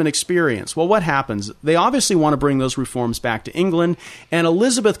the ultimate experience. Well, what happens? They obviously want to bring those reforms back to England, and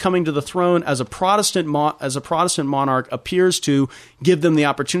Elizabeth coming to the throne as a Protestant monarch appears to give them the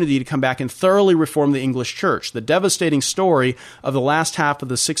opportunity to come back and thoroughly reform the English church. The devastating story of the last half of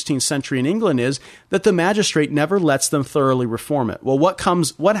the 16th century in England is that the magistrate never lets them thoroughly reform it. Well,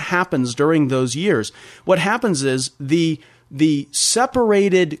 what happens during those years? What happens is the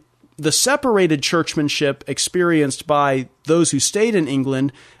separated churchmanship experienced by those who stayed in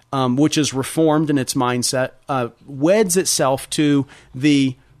England, which is reformed in its mindset, weds itself to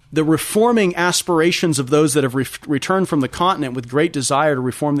the reforming aspirations of those that have returned from the continent with great desire to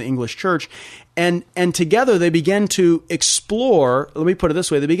reform the English church. And together they begin to explore, let me put it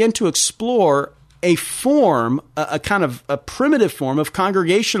this way, they begin to explore a form, a kind of a primitive form of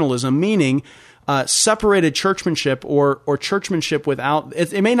congregationalism, meaning separated churchmanship or churchmanship without,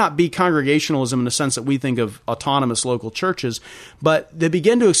 it may not be congregationalism in the sense that we think of autonomous local churches, but they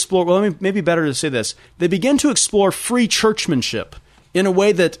begin to explore, maybe better to say this, they begin to explore free churchmanship in a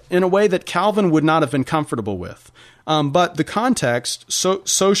way that Calvin would not have been comfortable with. But the context,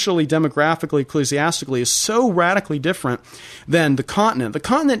 socially, demographically, ecclesiastically, is so radically different than the continent. The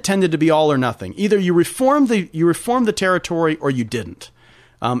continent tended to be all or nothing. Either you reformed the territory or you didn't.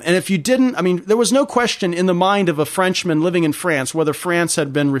 And if you didn't, there was no question in the mind of a Frenchman living in France whether France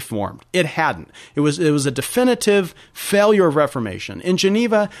had been reformed. It hadn't. It was a definitive failure of Reformation. In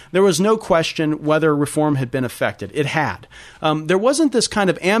Geneva, there was no question whether reform had been effected. It had. There wasn't this kind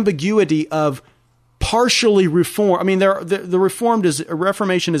of ambiguity of partially reform. The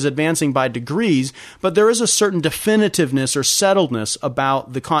Reformation is advancing by degrees, but there is a certain definitiveness or settledness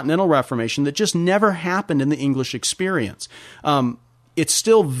about the Continental Reformation that just never happened in the English experience. It's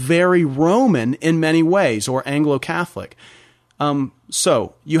still very Roman in many ways, or Anglo-Catholic.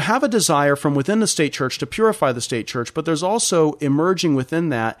 So you have a desire from within the state church to purify the state church, but there's also emerging within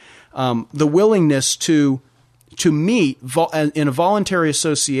that the willingness to meet in a voluntary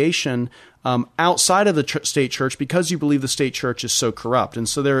association outside of the state church because you believe the state church is so corrupt. And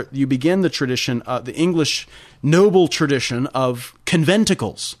so there you begin the tradition, the English noble tradition of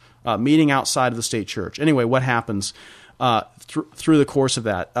conventicles, meeting outside of the state church. Anyway, what happens through the course of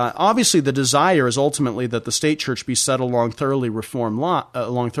that? Obviously, the desire is ultimately that the state church be set along thoroughly reformed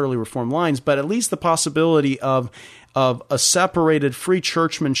lines, but at least the possibility of a separated free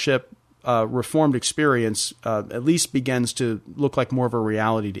churchmanship reformed experience at least begins to look like more of a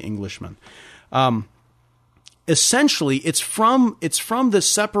reality to Englishmen. Essentially, it's from this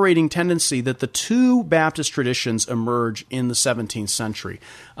separating tendency that the two Baptist traditions emerge in the 17th century.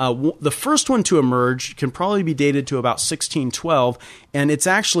 The first one to emerge can probably be dated to about 1612, and it's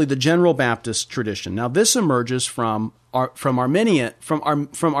actually the General Baptist tradition. Now, this emerges from Arminians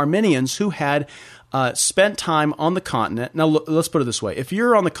who had spent time on the continent. Now, let's put it this way. If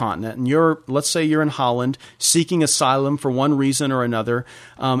you're on the continent and let's say you're in Holland seeking asylum for one reason or another,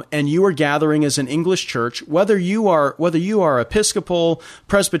 and you are gathering as an English church, whether you are Episcopal,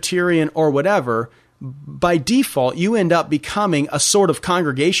 Presbyterian, or whatever, by default, you end up becoming a sort of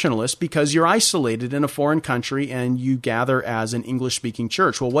Congregationalist because you're isolated in a foreign country and you gather as an English-speaking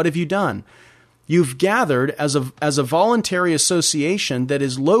church. Well, what have you done? You've gathered as a voluntary association that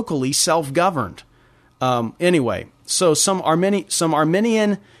is locally self-governed. Anyway, so some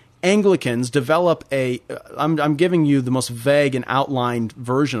Arminian Anglicans develop I'm giving you the most vague and outlined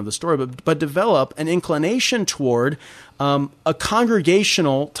version of the story, but develop an inclination toward a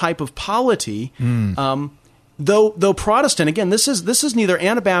congregational type of polity. Though Protestant, again, this is neither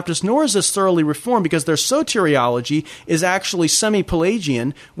Anabaptist nor is this thoroughly Reformed because their soteriology is actually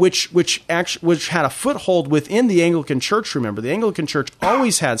semi-Pelagian, which had a foothold within the Anglican Church. Remember, the Anglican Church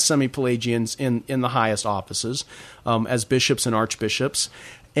always had semi-Pelagians in the highest offices as bishops and archbishops,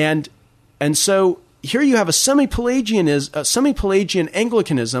 and so here you have a semi-Pelagian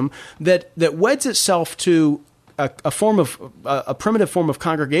Anglicanism that weds itself to a primitive form of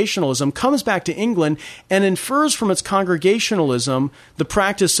congregationalism, comes back to England and infers from its congregationalism the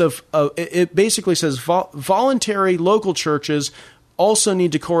practice of it basically says voluntary local churches also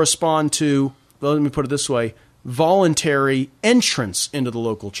need to correspond to, well, let me put it this way, voluntary entrance into the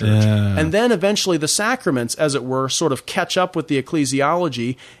local church. Yeah. And then eventually the sacraments, as it were, sort of catch up with the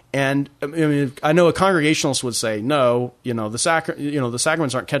ecclesiology. And I know a Congregationalist would say, no, the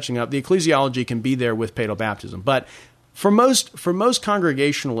sacraments aren't catching up. The ecclesiology can be there with paedo-baptism. But for most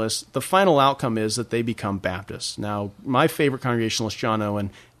Congregationalists, the final outcome is that they become Baptists. Now, my favorite Congregationalist, John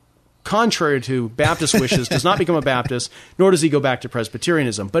Owen, contrary to Baptist wishes, does not become a Baptist, nor does he go back to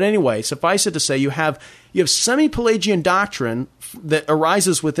Presbyterianism. But anyway, suffice it to say, you have semi-Pelagian doctrine that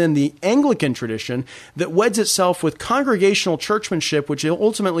arises within the Anglican tradition that weds itself with congregational churchmanship, which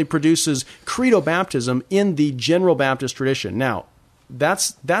ultimately produces Credo-Baptism in the general Baptist tradition. Now,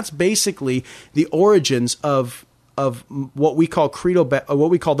 that's basically the origins of what we call what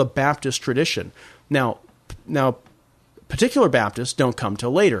we call the Baptist tradition. Now, particular Baptists don't come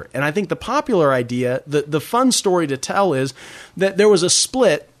till later. And I think the popular idea, the fun story to tell is that there was a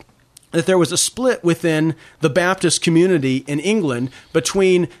split within the Baptist community in England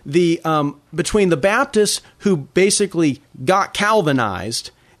between the Baptists who basically got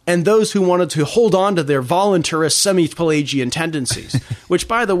Calvinized and those who wanted to hold on to their voluntarist semi-Pelagian tendencies, which,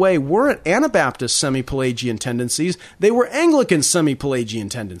 by the way, weren't Anabaptist semi-Pelagian tendencies. They were Anglican semi-Pelagian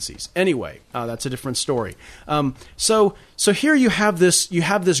tendencies. Anyway, that's a different story. So here you have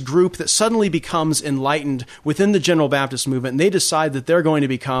this group that suddenly becomes enlightened within the General Baptist movement, and they decide that they're going to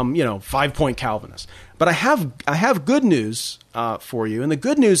become, 5-point Calvinists. But I have good news for you, and the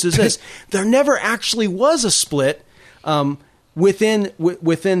good news is this: there never actually was a split within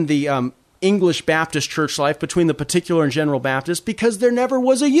the English Baptist church life between the particular and general Baptist, because there never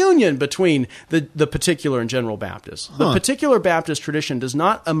was a union between the particular and general Baptist. The particular Baptist tradition does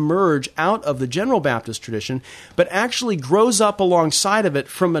not emerge out of the general Baptist tradition, but actually grows up alongside of it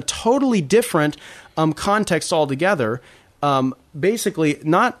from a totally different context altogether. Basically,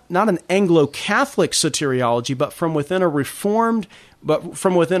 not an Anglo-Catholic soteriology, but from within a reformed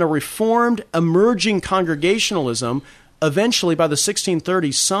emerging congregationalism. Eventually, by the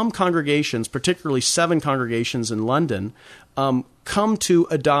 1630s, some congregations, particularly 7 congregations in London, come to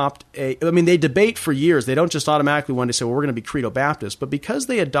adopt they debate for years. They don't just automatically one day say, well, we're going to be Credo-Baptist, but because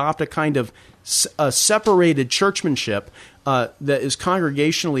they adopt a kind of separated churchmanship that is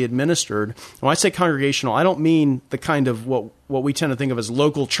congregationally administered. When I say congregational, I don't mean the kind of what we tend to think of as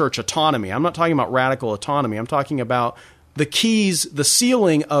local church autonomy. I'm not talking about radical autonomy. I'm talking about the keys, the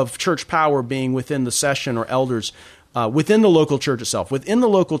sealing of church power being within the session or elders within the local church itself. Within the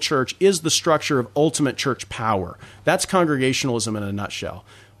local church is the structure of ultimate church power. That's congregationalism in a nutshell.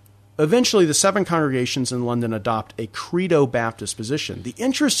 Eventually, the 7 congregations in London adopt a Credo-Baptist position. The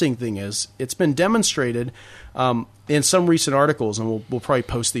interesting thing is, it's been demonstrated in some recent articles, and we'll probably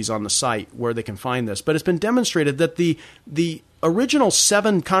post these on the site where they can find this, but it's been demonstrated that the original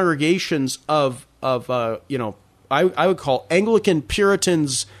 7 congregations of I would call Anglican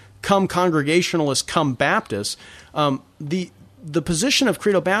Puritans come Congregationalists come Baptists, the position of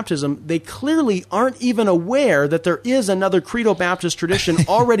Credo-Baptism, they clearly aren't even aware that there is another Credo-Baptist tradition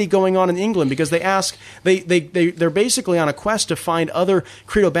already going on in England, because they're basically on a quest to find other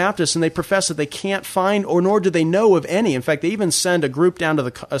Credo-Baptists, and they profess that they can't find, or nor do they know of any. In fact, they even send a group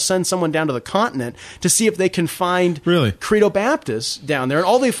send someone down to the continent to see if they can find Credo-Baptists down there, and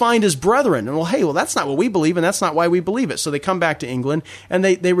all they find is brethren. And that's not what we believe, and that's not why we believe it. So they come back to England, and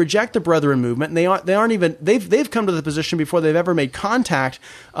they reject the brethren movement, and they've come to the position before they've ever made contact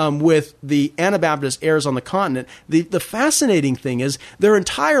with the Anabaptist heirs on the continent. The fascinating thing is they're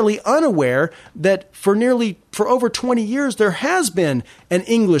entirely unaware that for over 20 years there has been an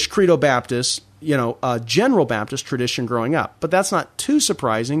English Credo-Baptist, general Baptist tradition growing up. But that's not too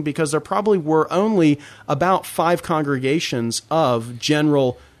surprising, because there probably were only about 5 congregations of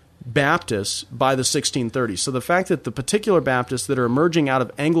general Baptists by the 1630s. So the fact that the particular Baptists that are emerging out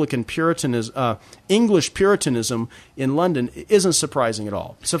of Anglican Puritanism, English Puritanism in London isn't surprising at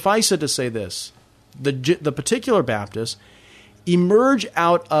all. Suffice it to say this: the particular Baptists emerge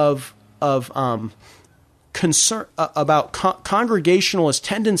out of concern about congregationalist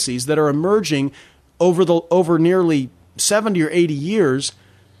tendencies that are emerging over nearly 70 or 80 years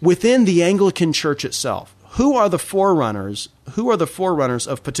within the Anglican Church itself. Who are the forerunners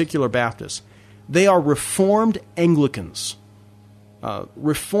of particular Baptists? They are Reformed Anglicans.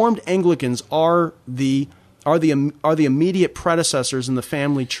 Reformed Anglicans are the immediate predecessors in the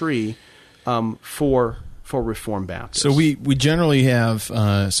family tree for Reformed Baptists. So we generally have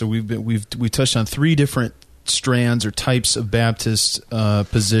we touched on 3 different strands or types of Baptist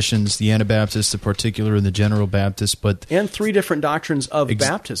positions: the Anabaptists, the particular, and the general Baptist. And 3 different doctrines of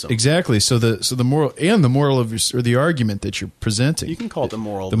baptism. Exactly. So the moral of the argument that you're presenting, you can call it the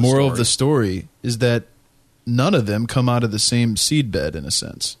moral. Of the story is that none of them come out of the same seedbed, in a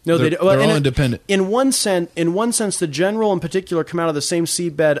sense. No, they're all independent. In one sense, the general and particular come out of the same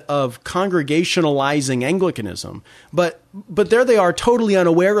seedbed of congregationalizing Anglicanism, but there they are, totally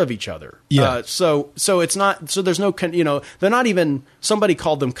unaware of each other. Yeah. So it's not. So there's no. They're not even. Somebody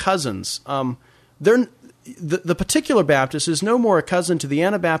called them cousins. They're the particular Baptist is no more a cousin to the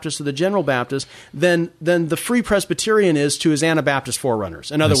Anabaptist or the General Baptist than the Free Presbyterian is to his Anabaptist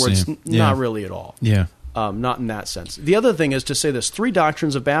forerunners. In other words, not really at all. Yeah. Not in that sense. The other thing is to say there's three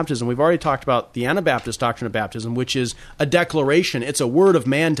doctrines of baptism. We've already talked about the Anabaptist doctrine of baptism, which is a declaration. It's a word of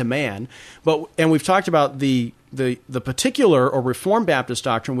man to man. And we've talked about the particular or Reformed Baptist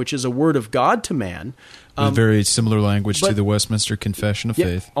doctrine, which is a word of God to man. With very similar language to the Westminster Confession of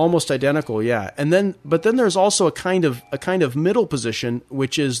Faith. Almost identical, yeah. But then there's also a kind of middle position,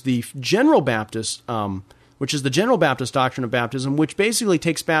 which is the General Baptist doctrine of baptism, which basically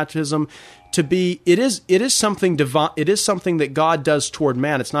takes baptism to be it is something divine. It is something that God does toward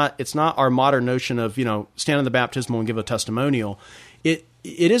man. It's not our modern notion of stand in the baptismal and give a testimonial. It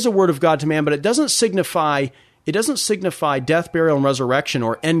is a word of God to man, but it doesn't signify death, burial, and resurrection,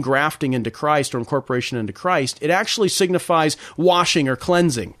 or engrafting into Christ or incorporation into Christ. It actually signifies washing or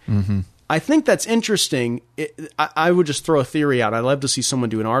cleansing. Mm-hmm. I think that's interesting. I would just throw a theory out. I'd love to see someone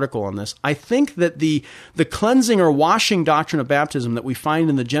do an article on this. I think that the cleansing or washing doctrine of baptism that we find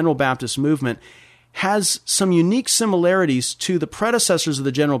in the General Baptist movement has some unique similarities to the predecessors of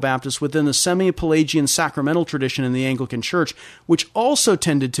the General Baptists within the semi-Pelagian sacramental tradition in the Anglican Church, which also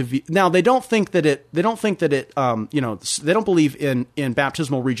tended to now they don't believe in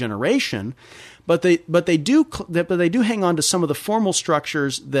baptismal regeneration, but they do hang on to some of the formal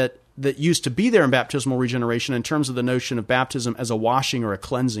structures that used to be there in baptismal regeneration in terms of the notion of baptism as a washing or a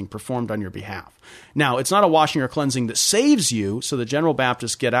cleansing performed on your behalf. Now, it's not a washing or cleansing that saves you, so the General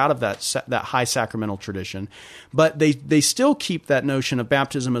Baptists get out of that high sacramental tradition, but they still keep that notion of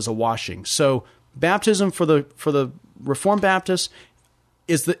baptism as a washing. So baptism for the Reformed Baptists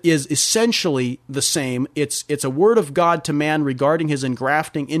is essentially the same. It's a word of God to man regarding his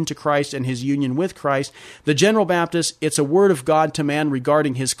engrafting into Christ and his union with Christ. The General Baptist, it's a word of God to man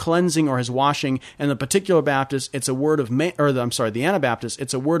regarding his cleansing or his washing. And the particular Baptist, it's a word of man, the Anabaptist,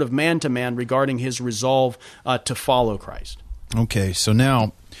 it's a word of man to man regarding his resolve to follow Christ. Okay, so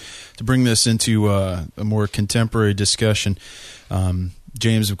now to bring this into a more contemporary discussion,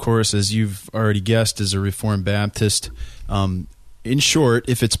 James, of course, as you've already guessed, is a Reformed Baptist. In short,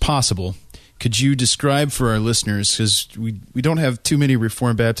 if it's possible, could you describe for our listeners, because we don't have too many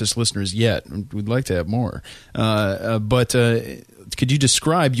Reformed Baptist listeners yet, we'd like to have more, but could you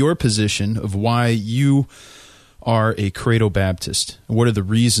describe your position of why you are a Credo-Baptist? What are the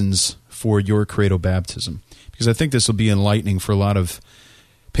reasons for your Credo-Baptism? Because I think this will be enlightening for a lot of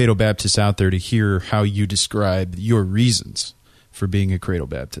paedo-Baptists out there to hear how you describe your reasons for being a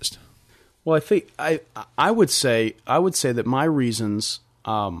Credo-Baptist. Well, I think I would say that my reasons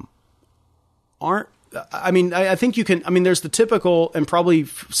aren't. I mean, I think you can. I mean, there's the typical and probably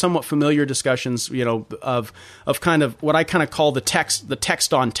somewhat familiar discussions, of kind of what I kind of call the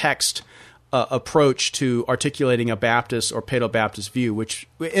text on text approach to articulating a Baptist or paedo-Baptist view.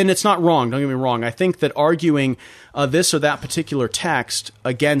 And it's not wrong. Don't get me wrong. I think that arguing this or that particular text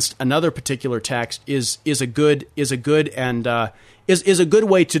against another particular text is a good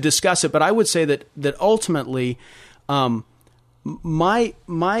way to discuss it. But I would say that ultimately, my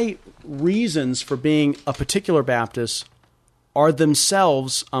reasons for being a particular Baptist are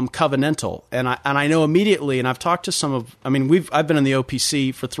themselves covenantal, and I know immediately. And I've talked to some of. I mean, I've been in the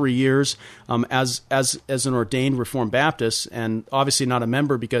OPC for 3 years as an ordained Reformed Baptist, and obviously not a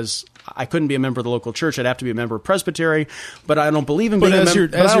member because I couldn't be a member of the local church. I'd have to be a member of Presbytery, but I don't believe in being a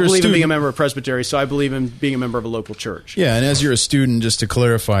member. I don't believe in being a member of Presbytery, so I believe in being a member of a local church. Yeah, and as you're a student, just to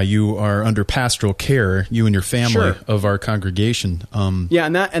clarify, you are under pastoral care, you and your family, of our congregation. Yeah,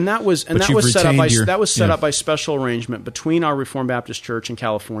 and that was set up by special arrangement between our Reformed Baptist Church in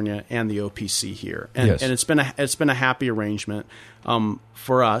California and the OPC here, and it's been a happy arrangement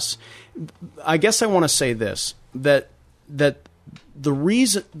for us. I guess I want to say this that the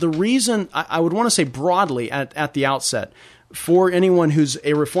reason I would want to say broadly at the outset for anyone who's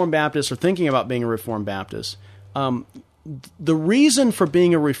a Reformed Baptist or thinking about being a Reformed Baptist, the reason for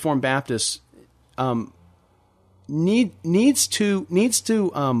being a Reformed Baptist needs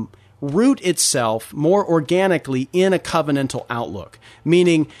to root itself more organically in a covenantal outlook,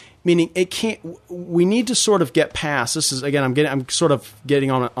 meaning it can't. We need to sort of get past. This is again. I'm sort of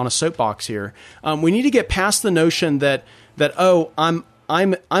getting on a soapbox here. We need to get past the notion that I'm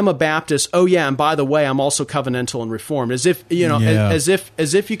a Baptist. Oh yeah, and by the way, I'm also covenantal and Reformed. As if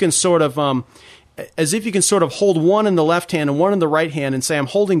as if you can sort of hold one in the left hand and one in the right hand and say I'm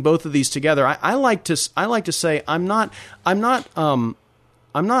holding both of these together. I like to say I'm not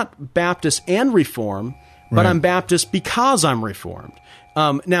Baptist and Reformed, but I'm Baptist because I'm Reformed.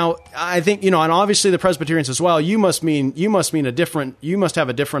 Now, I think, and obviously the Presbyterians as well, you must have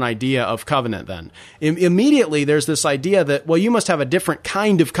a different idea of covenant then. Immediately there's this idea that, well, you must have a different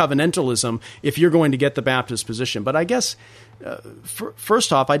kind of covenantalism if you're going to get the Baptist position. But I guess,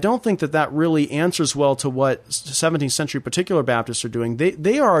 first off, I don't think that really answers well to what 17th century particular Baptists are doing.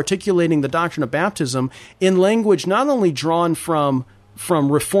 They are articulating the doctrine of baptism in language not only drawn from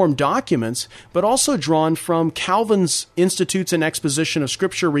Reformed documents, but also drawn from Calvin's Institutes and Exposition of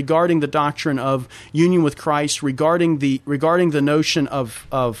Scripture regarding the doctrine of union with Christ, regarding the notion of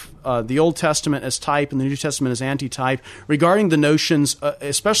the Old Testament as type and the New Testament as antitype, regarding the notions,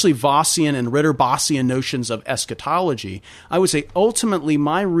 especially Vossian and Ritter-Bossian notions of eschatology. I would say ultimately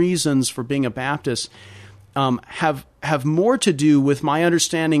my reasons for being a Baptist have more to do with my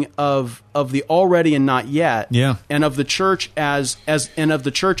understanding of the already and not yet, and of the church as the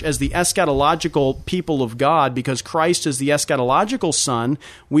eschatological people of God, because Christ is the eschatological Son.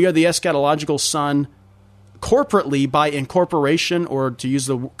 We are the eschatological Son corporately by incorporation, or to use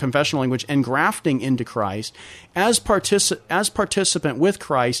the confessional language, engrafting into Christ. As participant with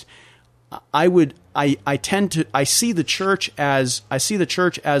Christ, I see the church as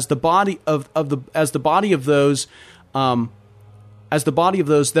the body of those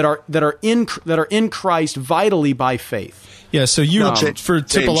that are in Christ vitally by faith. Yeah, so for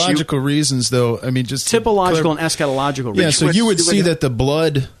typological reasons, though, I mean, just typological and eschatological reasons. Yeah, so you would see that the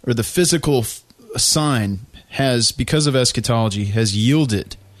blood or the physical sign has, because of eschatology, has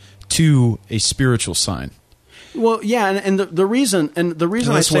yielded to a spiritual sign. Well, yeah, and the reason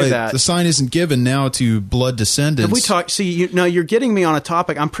I say that the sign isn't given now to blood descendants. Have we talked? See, you're getting me on a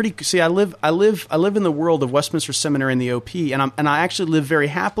topic. I live in the world of Westminster Seminary and the OP, and I actually live very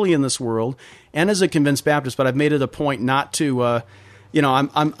happily in this world, and as a convinced Baptist. But I've made it a point not to.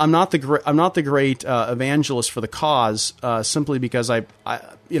 I'm not the great evangelist for the cause, simply because I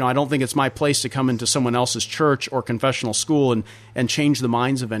don't think it's my place to come into someone else's church or confessional school and change the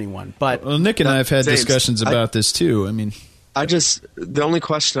minds of anyone. But Nick and I have had discussions about this too. I mean, the only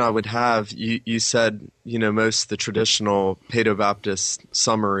question I would have, you said, most of the traditional paedo-Baptist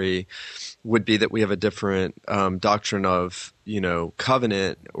summary would be that we have a different doctrine of,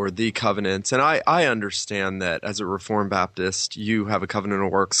 covenant or the covenants. And I understand that as a Reformed Baptist, you have a covenant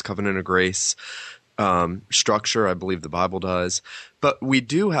of works, covenant of grace structure. I believe the Bible does. But we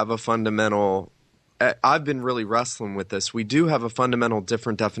do have a fundamental – I've been really wrestling with this. We do have a fundamental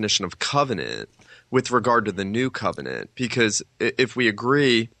different definition of covenant with regard to the new covenant, because if we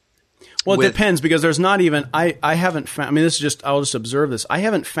agree – Well, it depends, because there's not even – I haven't found – I mean, this is just – I'll just observe this. I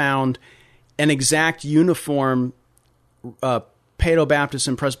haven't found an exact uniform paedo-Baptist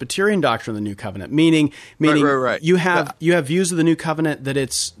and Presbyterian doctrine of the New Covenant, meaning right. you have views of the New Covenant that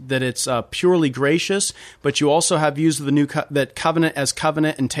it's purely gracious, but you also have views of the that covenant as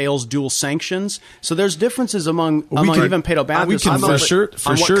covenant entails dual sanctions. So there's differences among even paedo-Baptists. We can for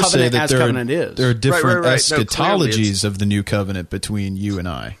sure say that there are different eschatologies of the New Covenant between you and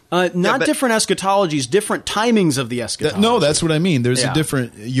I. Different eschatologies, different timings of the eschatology. No, that's what I mean. There's a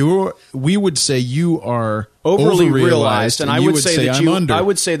different. We would say you are overly realized, and I would say that I'm under. I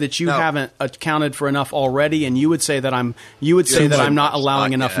would say that you haven't accounted for enough already, and you would say that I'm not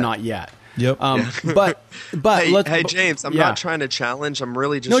allowing enough not yet. Yep. But hey James, I'm not trying to challenge. I'm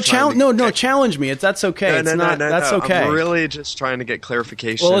really just challenge me. That's okay. That's okay. I'm really just trying to get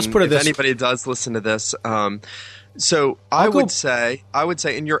clarification. Well, let's put it this way. If anybody does listen to this, so I would say,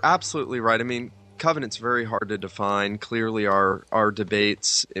 and you're absolutely right. I mean, covenant's very hard to define. Clearly, our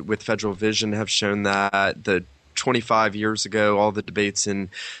debates with Federal Vision have shown that. The 25 years ago, all the debates in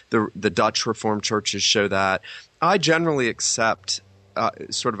the Dutch Reformed churches show that. I generally accept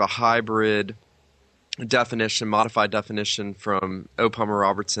sort of a hybrid definition, modified definition from O. Palmer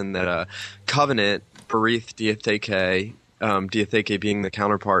Robertson, that a covenant, berith diatheke, diatheke being the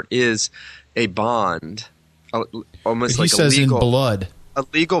counterpart, is a bond, almost like a legal. He says in blood. A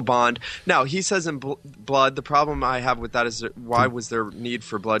legal bond. Now, he says in blood. The problem I have with that is why was there need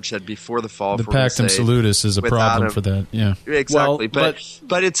for bloodshed before the fall? The Pactum Salutis is a problem for that. Yeah, exactly. Well,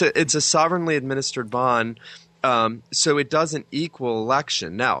 but it's a sovereignly administered bond, so it doesn't equal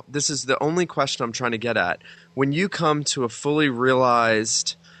election. Now, this is the only question I'm trying to get at. When you come to a fully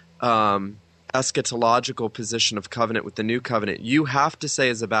realized eschatological position of covenant with the new covenant, you have to say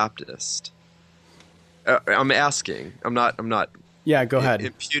as a Baptist. I'm asking. I'm not. Yeah, go ahead.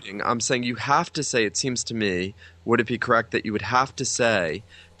 Imputing. I'm saying you have to say, it seems to me, would it be correct that you would have to say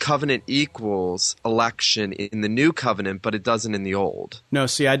covenant equals election in the new covenant, but it doesn't in the old? No,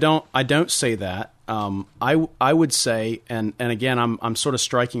 see, I don't say that. I would say, and again, I'm sort of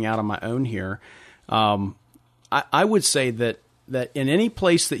striking out on my own here. I would say that in any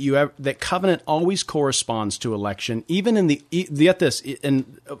place that you have, that covenant always corresponds to election, even in get this,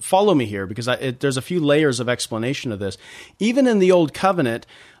 and follow me here because there's a few layers of explanation of this. Even in the Old Covenant,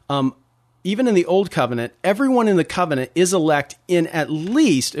 everyone in the covenant is elect in at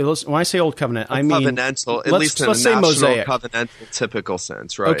least, when I say Old Covenant, I mean covenantal, at least in a national Mosaic. Covenantal typical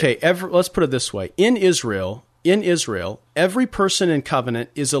sense, right? Okay, let's put it this way. In Israel, every person in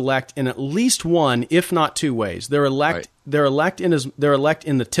covenant is elect in at least one, if not two ways. They're elect. Right. They're elect in the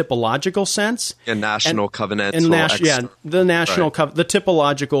typological sense, national covenant, the national the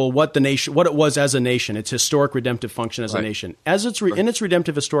typological, what it was as a nation, its historic redemptive function as a nation, as in its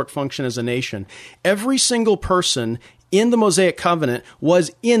redemptive historic function as a nation. Every single person in the Mosaic covenant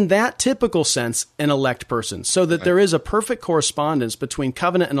was, in that typical sense, an elect person, so that there is a perfect correspondence between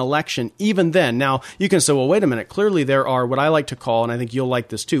covenant and election even then. Now, you can say, well, wait a minute, clearly there are what I like to call, and I think you'll like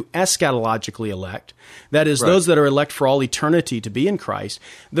this too, eschatologically elect. That is, those that are elect for all eternity to be in Christ.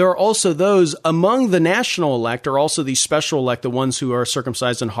 There are also those among the national elect, are also these special elect, the ones who are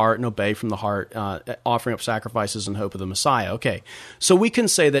circumcised in heart and obey from the heart, offering up sacrifices in hope of the Messiah. Okay, so we can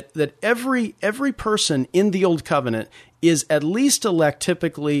say that every person in the Old Covenant is at least elect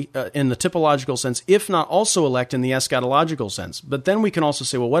typically in the typological sense, if not also elect in the eschatological sense. But then we can also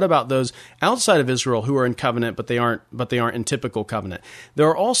say, well, what about those outside of Israel who are in covenant, but they aren't in typical covenant? There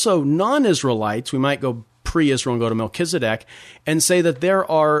are also non-Israelites. We might go pre-Israel and go to Melchizedek and say that there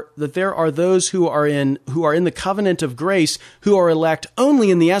are those who are in the covenant of grace who are elect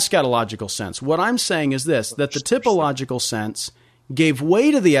only in the eschatological sense. What I'm saying is this: that the typological sense gave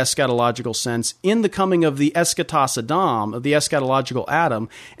way to the eschatological sense in the coming of the eschatos Adam, of the eschatological Adam,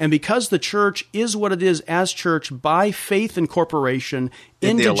 and because the church is what it is as church by faith incorporation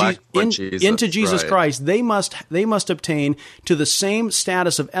into Jesus Christ, they must obtain to the same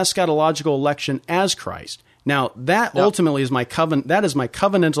status of eschatological election as Christ. Now, that ultimately is my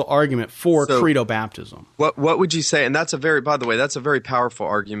covenantal argument for Credo-Baptism. What would you say? And that's by the way, that's a very powerful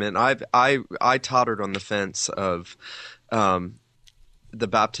argument. I tottered on the fence of the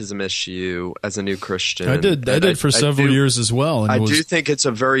baptism issue as a new Christian. I did for several years as well. And I do think it's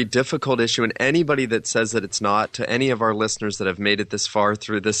a very difficult issue, and anybody that says that it's not, to any of our listeners that have made it this far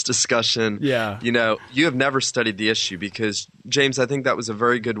through this discussion, you have never studied the issue, because, James, I think that was a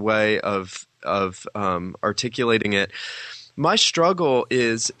very good way of articulating it. My struggle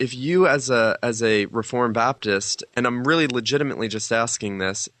is, if you as a Reformed Baptist, and I'm really legitimately just asking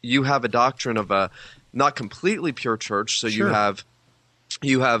this, you have a doctrine of a not completely pure church, so you have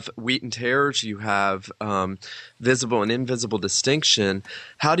wheat and tares, you have visible and invisible distinction.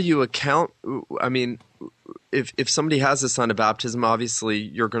 How do you account? I mean, if somebody has this Anabaptism, obviously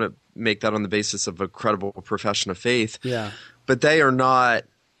you're going to make that on the basis of a credible profession of faith. Yeah. But they are not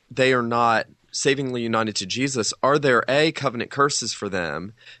savingly united to Jesus. Are there A, covenant curses for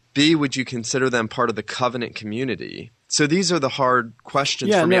them? B, would you consider them part of the covenant community? So these are the hard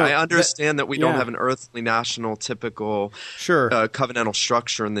questions for me. I understand that we don't have an earthly, national, typical covenantal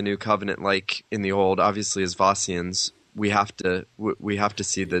structure in the new covenant like in the old. Obviously, as Vossians, we have to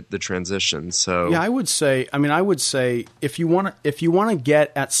see the transition. So I would say if you want to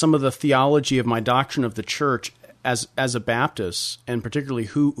get at some of the theology of my doctrine of the church as a Baptist, and particularly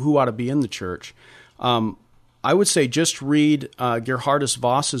who ought to be in the church, I would say just read Gerhardus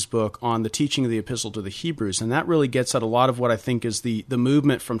Voss's book on the teaching of the Epistle to the Hebrews, and that really gets at a lot of what I think is the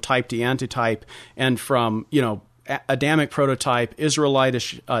movement from type to antitype, and from Adamic prototype,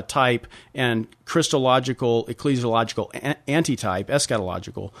 Israelitish type, and Christological, ecclesiological antitype,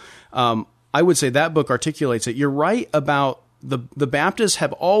 eschatological. I would say that book articulates it. You're right about the Baptists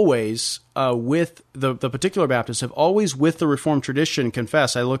have always, with the particular Baptists have always, with the Reformed tradition,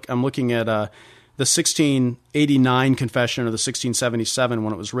 confessed. I'm looking at the 1689 confession, or the 1677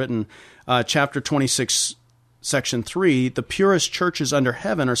 when it was written, chapter 26, section 3, the purest churches under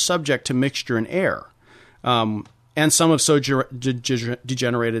heaven are subject to mixture and error. And some have so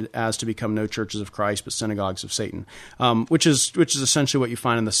degenerated as to become no churches of Christ, but synagogues of Satan, which is essentially what you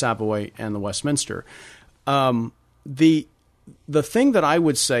find in the Savoy and the Westminster. The thing that I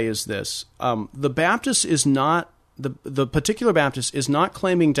would say is this: the Baptist is not the particular Baptist is not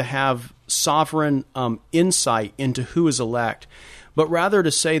claiming to have sovereign insight into who is elect, but rather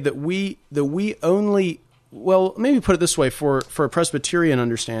to say that we only, well, maybe put it this way, for a Presbyterian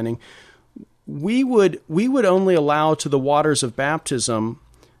understanding, we would only allow to the waters of baptism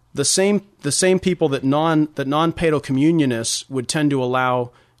the same people that non-paedo communionists would tend to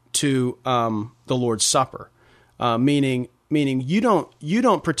allow to the Lord's Supper, meaning you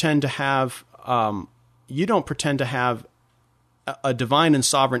don't pretend to have a divine and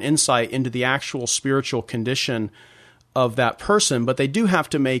sovereign insight into the actual spiritual condition of that person, but they do have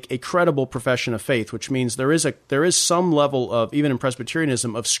to make a credible profession of faith, which means there is some level of, even in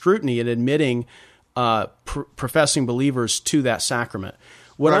Presbyterianism, of scrutiny in admitting professing believers to that sacrament.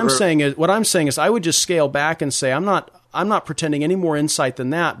 What I'm saying is I would just scale back and say I'm not pretending any more insight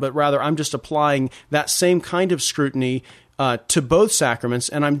than that, but rather I'm just applying that same kind of scrutiny to both sacraments,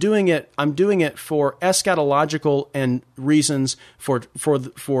 and I'm doing it for eschatological and reasons,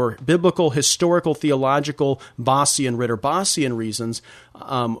 for biblical, historical, theological, Ritterbossian reasons.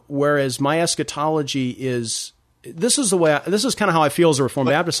 Whereas my eschatology is. This is kind of how I feel as a Reformed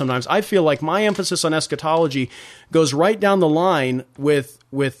Baptist sometimes. I feel like my emphasis on eschatology goes right down the line with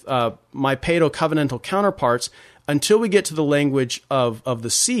my paedo-covenantal counterparts until we get to the language of the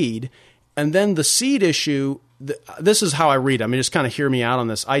seed. And then the seed issue, this is how I read it. I mean, just kind of hear me out on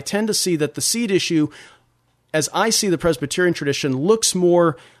this. I tend to see that the seed issue, as I see the Presbyterian tradition, looks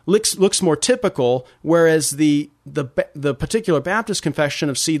more typical, whereas the particular Baptist confession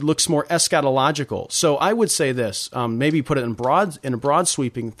of seed looks more eschatological. So I would say this, maybe put it in a broad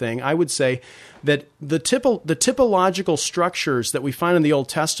sweeping thing. I would say that the typological structures that we find in the Old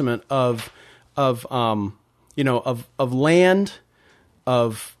Testament of land,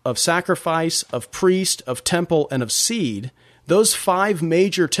 of sacrifice, of priest, of temple, and of seed. Those 5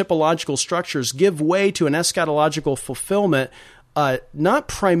 major typological structures give way to an eschatological fulfillment, not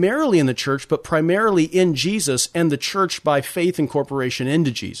primarily in the church, but primarily in Jesus and the church by faith incorporation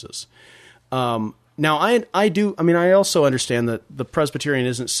into Jesus. Now, I also understand that the Presbyterian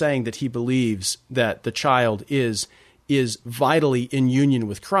isn't saying that he believes that the child is vitally in union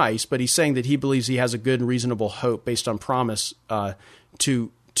with Christ, but he's saying that he believes he has a good and reasonable hope based on promise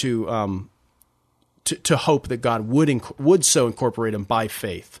to hope that God would so incorporate him by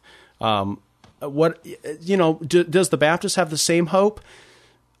faith. Does the Baptist have the same hope?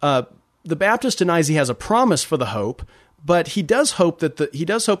 The Baptist denies he has a promise for the hope, but he does hope that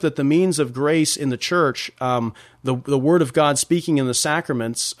the means of grace in the church, the Word of God speaking in the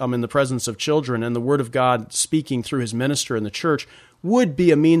sacraments, in the presence of children, and the Word of God speaking through his minister in the church, would be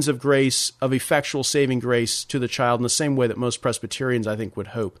a means of grace, of effectual saving grace to the child in the same way that most Presbyterians, I think, would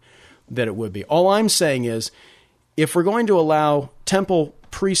hope that it would be. All I'm saying is, if we're going to allow temple,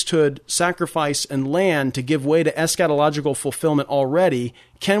 priesthood, sacrifice, and land to give way to eschatological fulfillment already,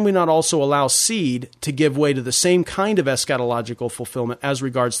 can we not also allow seed to give way to the same kind of eschatological fulfillment as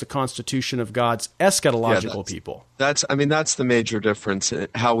regards the constitution of God's eschatological people? That's the major difference in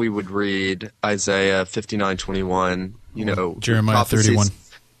how we would read Isaiah 59:21, Jeremiah 31.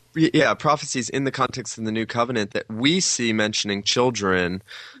 Yeah, prophecies in the context of the New Covenant that we see mentioning children.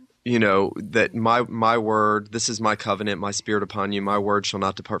 That my word, this is my covenant, my spirit upon you, my word shall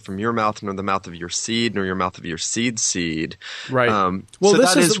not depart from your mouth, nor the mouth of your seed, nor your mouth of your seed's seed. Right. Well, so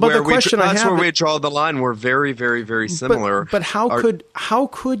that's where we draw the line. We're very, very, very similar. But how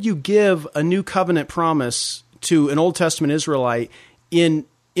could you give a new covenant promise to an Old Testament Israelite in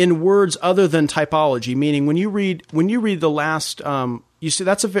words other than typology? Meaning, when you read the last. You see,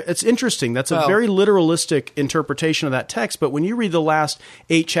 it's interesting. That's a very literalistic interpretation of that text. But when you read the last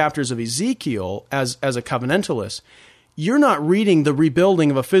 8 chapters of Ezekiel as a covenantalist, you're not reading the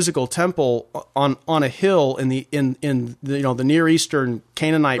rebuilding of a physical temple on a hill in the Near Eastern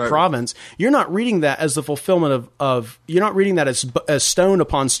Canaanite province. You're not reading that as the fulfillment of you're not reading that as stone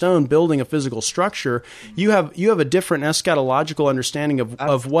upon stone building a physical structure. You have a different eschatological understanding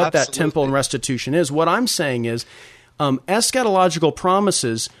of what that temple and restitution is. What I'm saying is, eschatological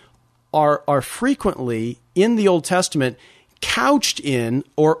promises are frequently in the Old Testament couched in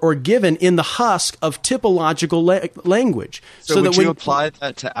or given in the husk of typological language. So would you apply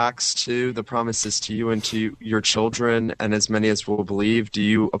that to Acts 2, the promises to you and to your children, and as many as will believe? Do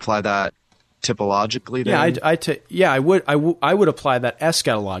you apply that typologically? Then? I would apply that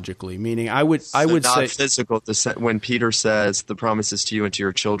eschatologically, meaning I would say physical. When Peter says the promises to you and to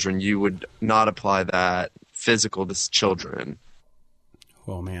your children, you would not apply that physical to children.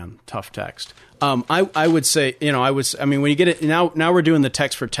 Oh man, tough text. I would say, when you get it now we're doing the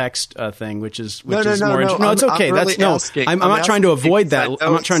text for text thing, which is more interesting. No, it's okay. I'm not trying to avoid that.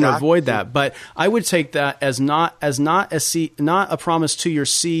 I'm not trying to avoid that, but I would take that as not a promise to your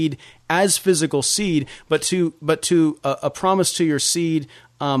seed as physical seed, but to a promise to your seed,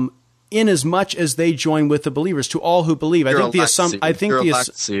 in as much as they join with the believers, to all who believe. I think the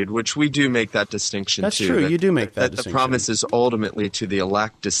elect seed, which we do make that distinction. That's true. You do make that distinction. The promise is ultimately to the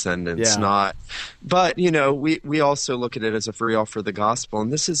elect descendants, not. But we also look at it as a free offer of the gospel,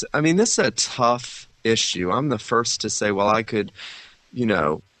 and this is a tough issue. I'm the first to say, I could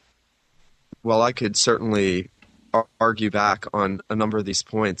certainly argue back on a number of these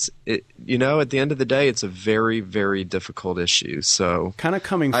points. At the end of the day, it's a very, very difficult issue. So kind of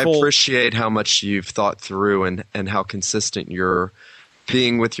I appreciate how much you've thought through and how consistent you're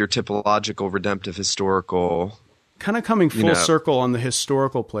being with your typological, redemptive, historical. Kind of coming full circle on the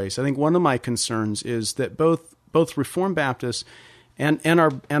historical place. I think one of my concerns is that both Reformed Baptists and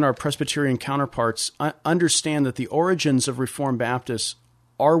our Presbyterian counterparts understand that the origins of Reformed Baptists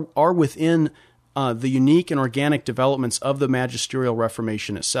are within the unique and organic developments of the magisterial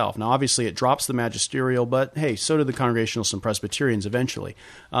Reformation itself. Now, obviously, it drops the magisterial, but hey, so did the Congregationalists and Presbyterians eventually.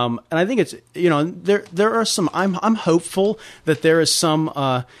 And I think it's there are some. I'm hopeful that there is some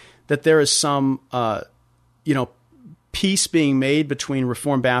peace being made between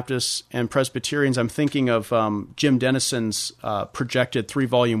Reformed Baptists and Presbyterians. I'm thinking of Jim Dennison's projected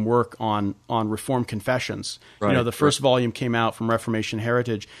 3-volume work on Reformed Confessions. Right, the first volume came out from Reformation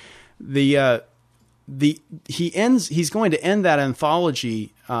Heritage. He's going to end that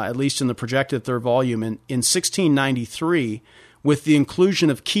anthology, at least in the projected 3rd volume, in 1693 with the inclusion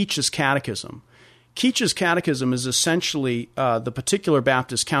of Keach's Catechism. Keach's Catechism is essentially the particular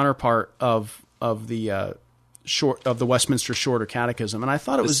Baptist counterpart of the Westminster Shorter Catechism, and I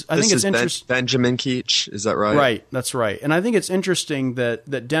thought it was. I think it's interesting. Benjamin Keach, is that right? Right, that's right. And I think it's interesting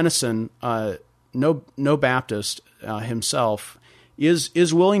that Dennison, no Baptist himself,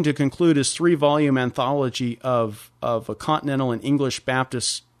 is willing to conclude his 3-volume anthology of a continental and English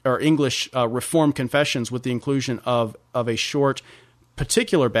Baptist or English Reformed confessions with the inclusion of a short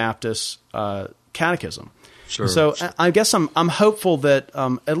particular Baptist catechism. Sure. So I guess I'm hopeful that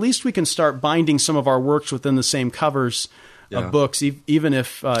at least we can start binding some of our works within the same covers of books, even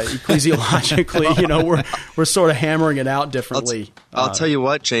if ecclesiologically, we're sort of hammering it out differently. I'll tell you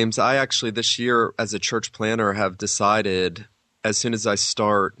what, James. I actually this year, as a church planner, have decided as soon as I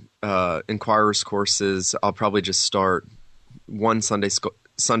start Inquirer's courses, I'll probably just start one Sunday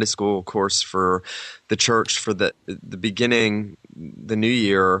school course for the church for the beginning, the new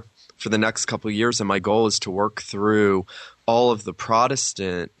year. For the next couple of years, and my goal is to work through all of the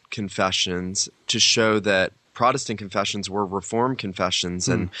Protestant confessions to show that Protestant confessions were Reformed confessions.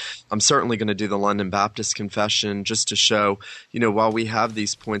 And I'm certainly going to do the London Baptist Confession just to show, while we have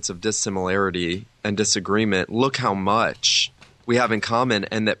these points of dissimilarity and disagreement, look how much we have in common,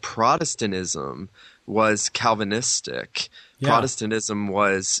 and that Protestantism was Calvinistic. Yeah. Protestantism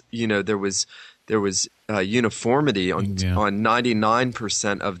was, there was uniformity on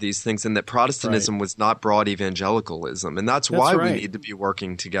 99% of these things, and that Protestantism was not broad evangelicalism, and that's why we need to be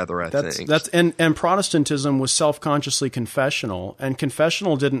working together. I think and Protestantism was self-consciously confessional, and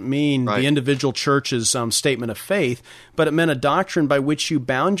confessional didn't mean the individual church's statement of faith, but it meant a doctrine by which you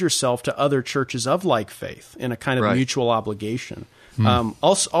bound yourself to other churches of like faith in a kind of mutual obligation.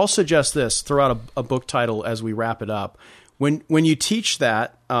 I'll suggest this, throw out a book title as we wrap it up. When you teach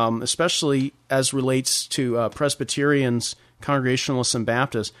that, especially as relates to Presbyterians, Congregationalists, and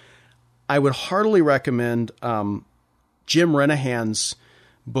Baptists, I would heartily recommend Jim Renahan's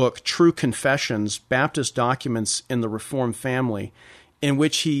book, True Confessions, Baptist Documents in the Reformed Family, in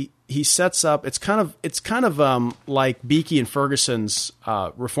which he sets up. It's kind of like Beeke and Ferguson's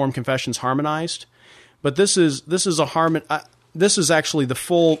Reformed Confessions harmonized, but this is a harmon. This is actually the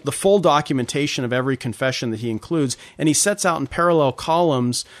full documentation of every confession that he includes, and he sets out in parallel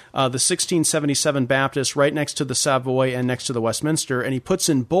columns the 1677 Baptist right next to the Savoy and next to the Westminster, and he puts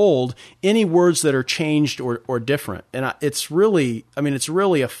in bold any words that are changed or different. And it's really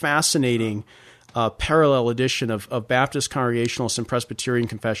a fascinating parallel edition of Baptist, Congregationalist, and Presbyterian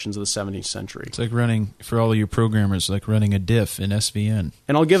confessions of the 17th century. It's like running, for all of you programmers, like running a diff in SVN.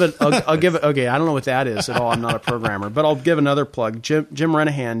 And I'll give it. Okay, I don't know what that is at all. I'm not a programmer, but I'll give another plug. Jim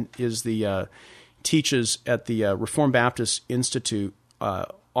Renahan is teaches at the Reformed Baptist Institute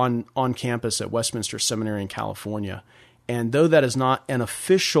on campus at Westminster Seminary in California. And though that is not an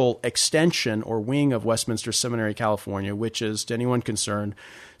official extension or wing of Westminster Seminary, California, which is, to anyone concerned,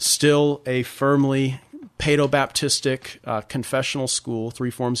 still a firmly paedo-baptistic confessional school, 3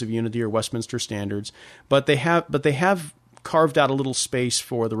 forms of unity or Westminster standards, but they have carved out a little space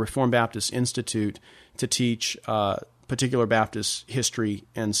for the Reformed Baptist Institute to teach particular Baptist history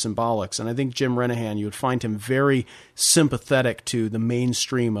and symbolics. And I think Jim Renahan, you would find him very sympathetic to the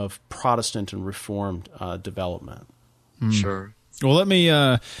mainstream of Protestant and Reformed development. Sure. Well, let me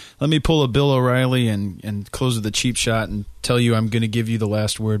pull a Bill O'Reilly and close with a cheap shot and tell you I'm going to give you the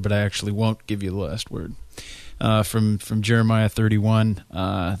last word, but I actually won't give you the last word. from Jeremiah 31.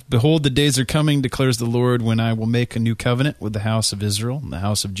 Behold, the days are coming, declares the Lord, when I will make a new covenant with the house of Israel and the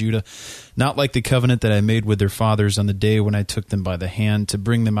house of Judah, not like the covenant that I made with their fathers on the day when I took them by the hand to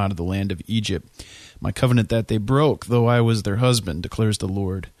bring them out of the land of Egypt. My covenant that they broke, though I was their husband, declares the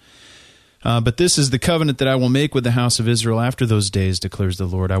Lord. But this is the covenant that I will make with the house of Israel after those days, declares the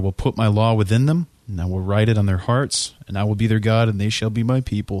Lord. I will put my law within them, and I will write it on their hearts, and I will be their God, and they shall be my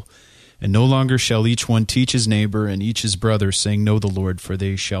people. And no longer shall each one teach his neighbor and each his brother, saying, Know the Lord, for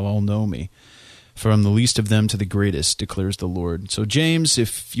they shall all know me, from the least of them to the greatest, declares the Lord. So, James,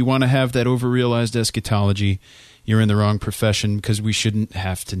 if you want to have that overrealized eschatology, you're in the wrong profession, because we shouldn't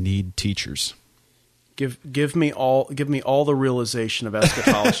have to need teachers. Give me all the realization of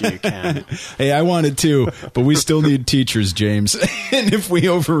eschatology you can. Hey, I wanted to, but we still need teachers, James. And if we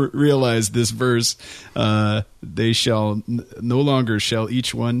over-realize this verse, they shall no longer shall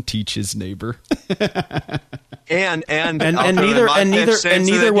each one teach his neighbor. and neither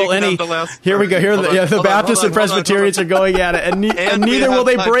will any. Here we go. Here the Baptists and Presbyterians are going at it, and neither will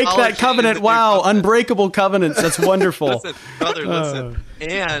they break that covenant. Wow, unbreakable covenants. That's wonderful. Listen, brother, listen.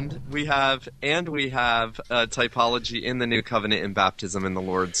 And we have typology in the New Covenant and baptism in the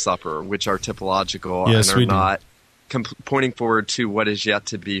Lord's Supper, which are typological and are not pointing forward to what is yet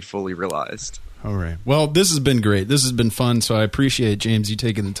to be fully realized. All right. Well, this has been great. This has been fun, so I appreciate, James, you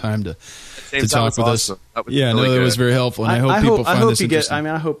taking the time to talk with us. That was very helpful, and I hope people find this interesting.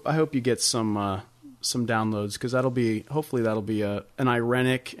 I hope you get some downloads, because hopefully that'll be an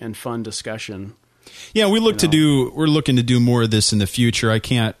ironic and fun discussion. Yeah, we're looking to do more of this in the future. I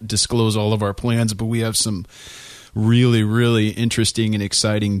can't disclose all of our plans, but we have some really, really interesting and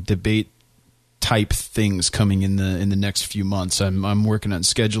exciting debate type things coming in the next few months. I'm working on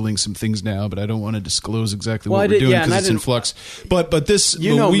scheduling some things now, but I don't want to disclose exactly what we're doing because it's in flux. But this,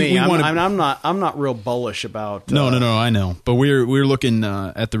 me. I'm not real bullish about. No, I know. But we're looking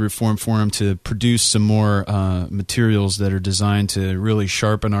at the Reformed Forum to produce some more materials that are designed to really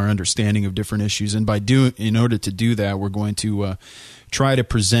sharpen our understanding of different issues. And in order to do that, we're going to try to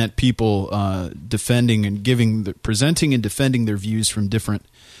present people presenting and defending their views from different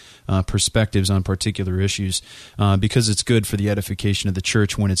perspectives on particular issues, because it's good for the edification of the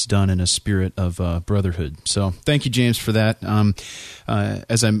church when it's done in a spirit of brotherhood. So thank you, James, for that.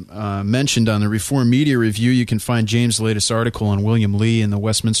 As I mentioned on the Reformed Media Review, you can find James' latest article on William Lee in the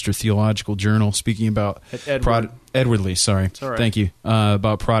Westminster Theological Journal, speaking about Edward Lee, sorry. Right. Thank you.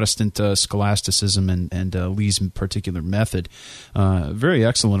 About Protestant scholasticism and Lee's particular method. Very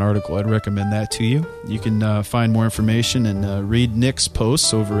excellent article. I'd recommend that to you. You can find more information and read Nick's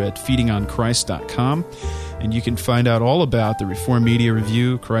posts over at feedingonchrist.com. And you can find out all about the Reformed Media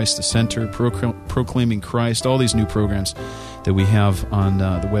Review, Christ the Center, Proclaiming Christ, all these new programs that we have on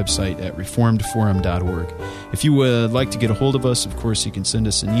the website at reformedforum.org. If you would like to get a hold of us, of course, you can send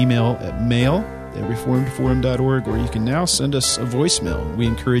us an email at mail@reformedforum.org, or you can now send us a voicemail. We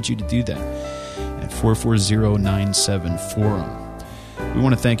encourage you to do that at 440-97-FORUM. We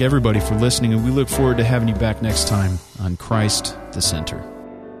want to thank everybody for listening, and we look forward to having you back next time on Christ the Center.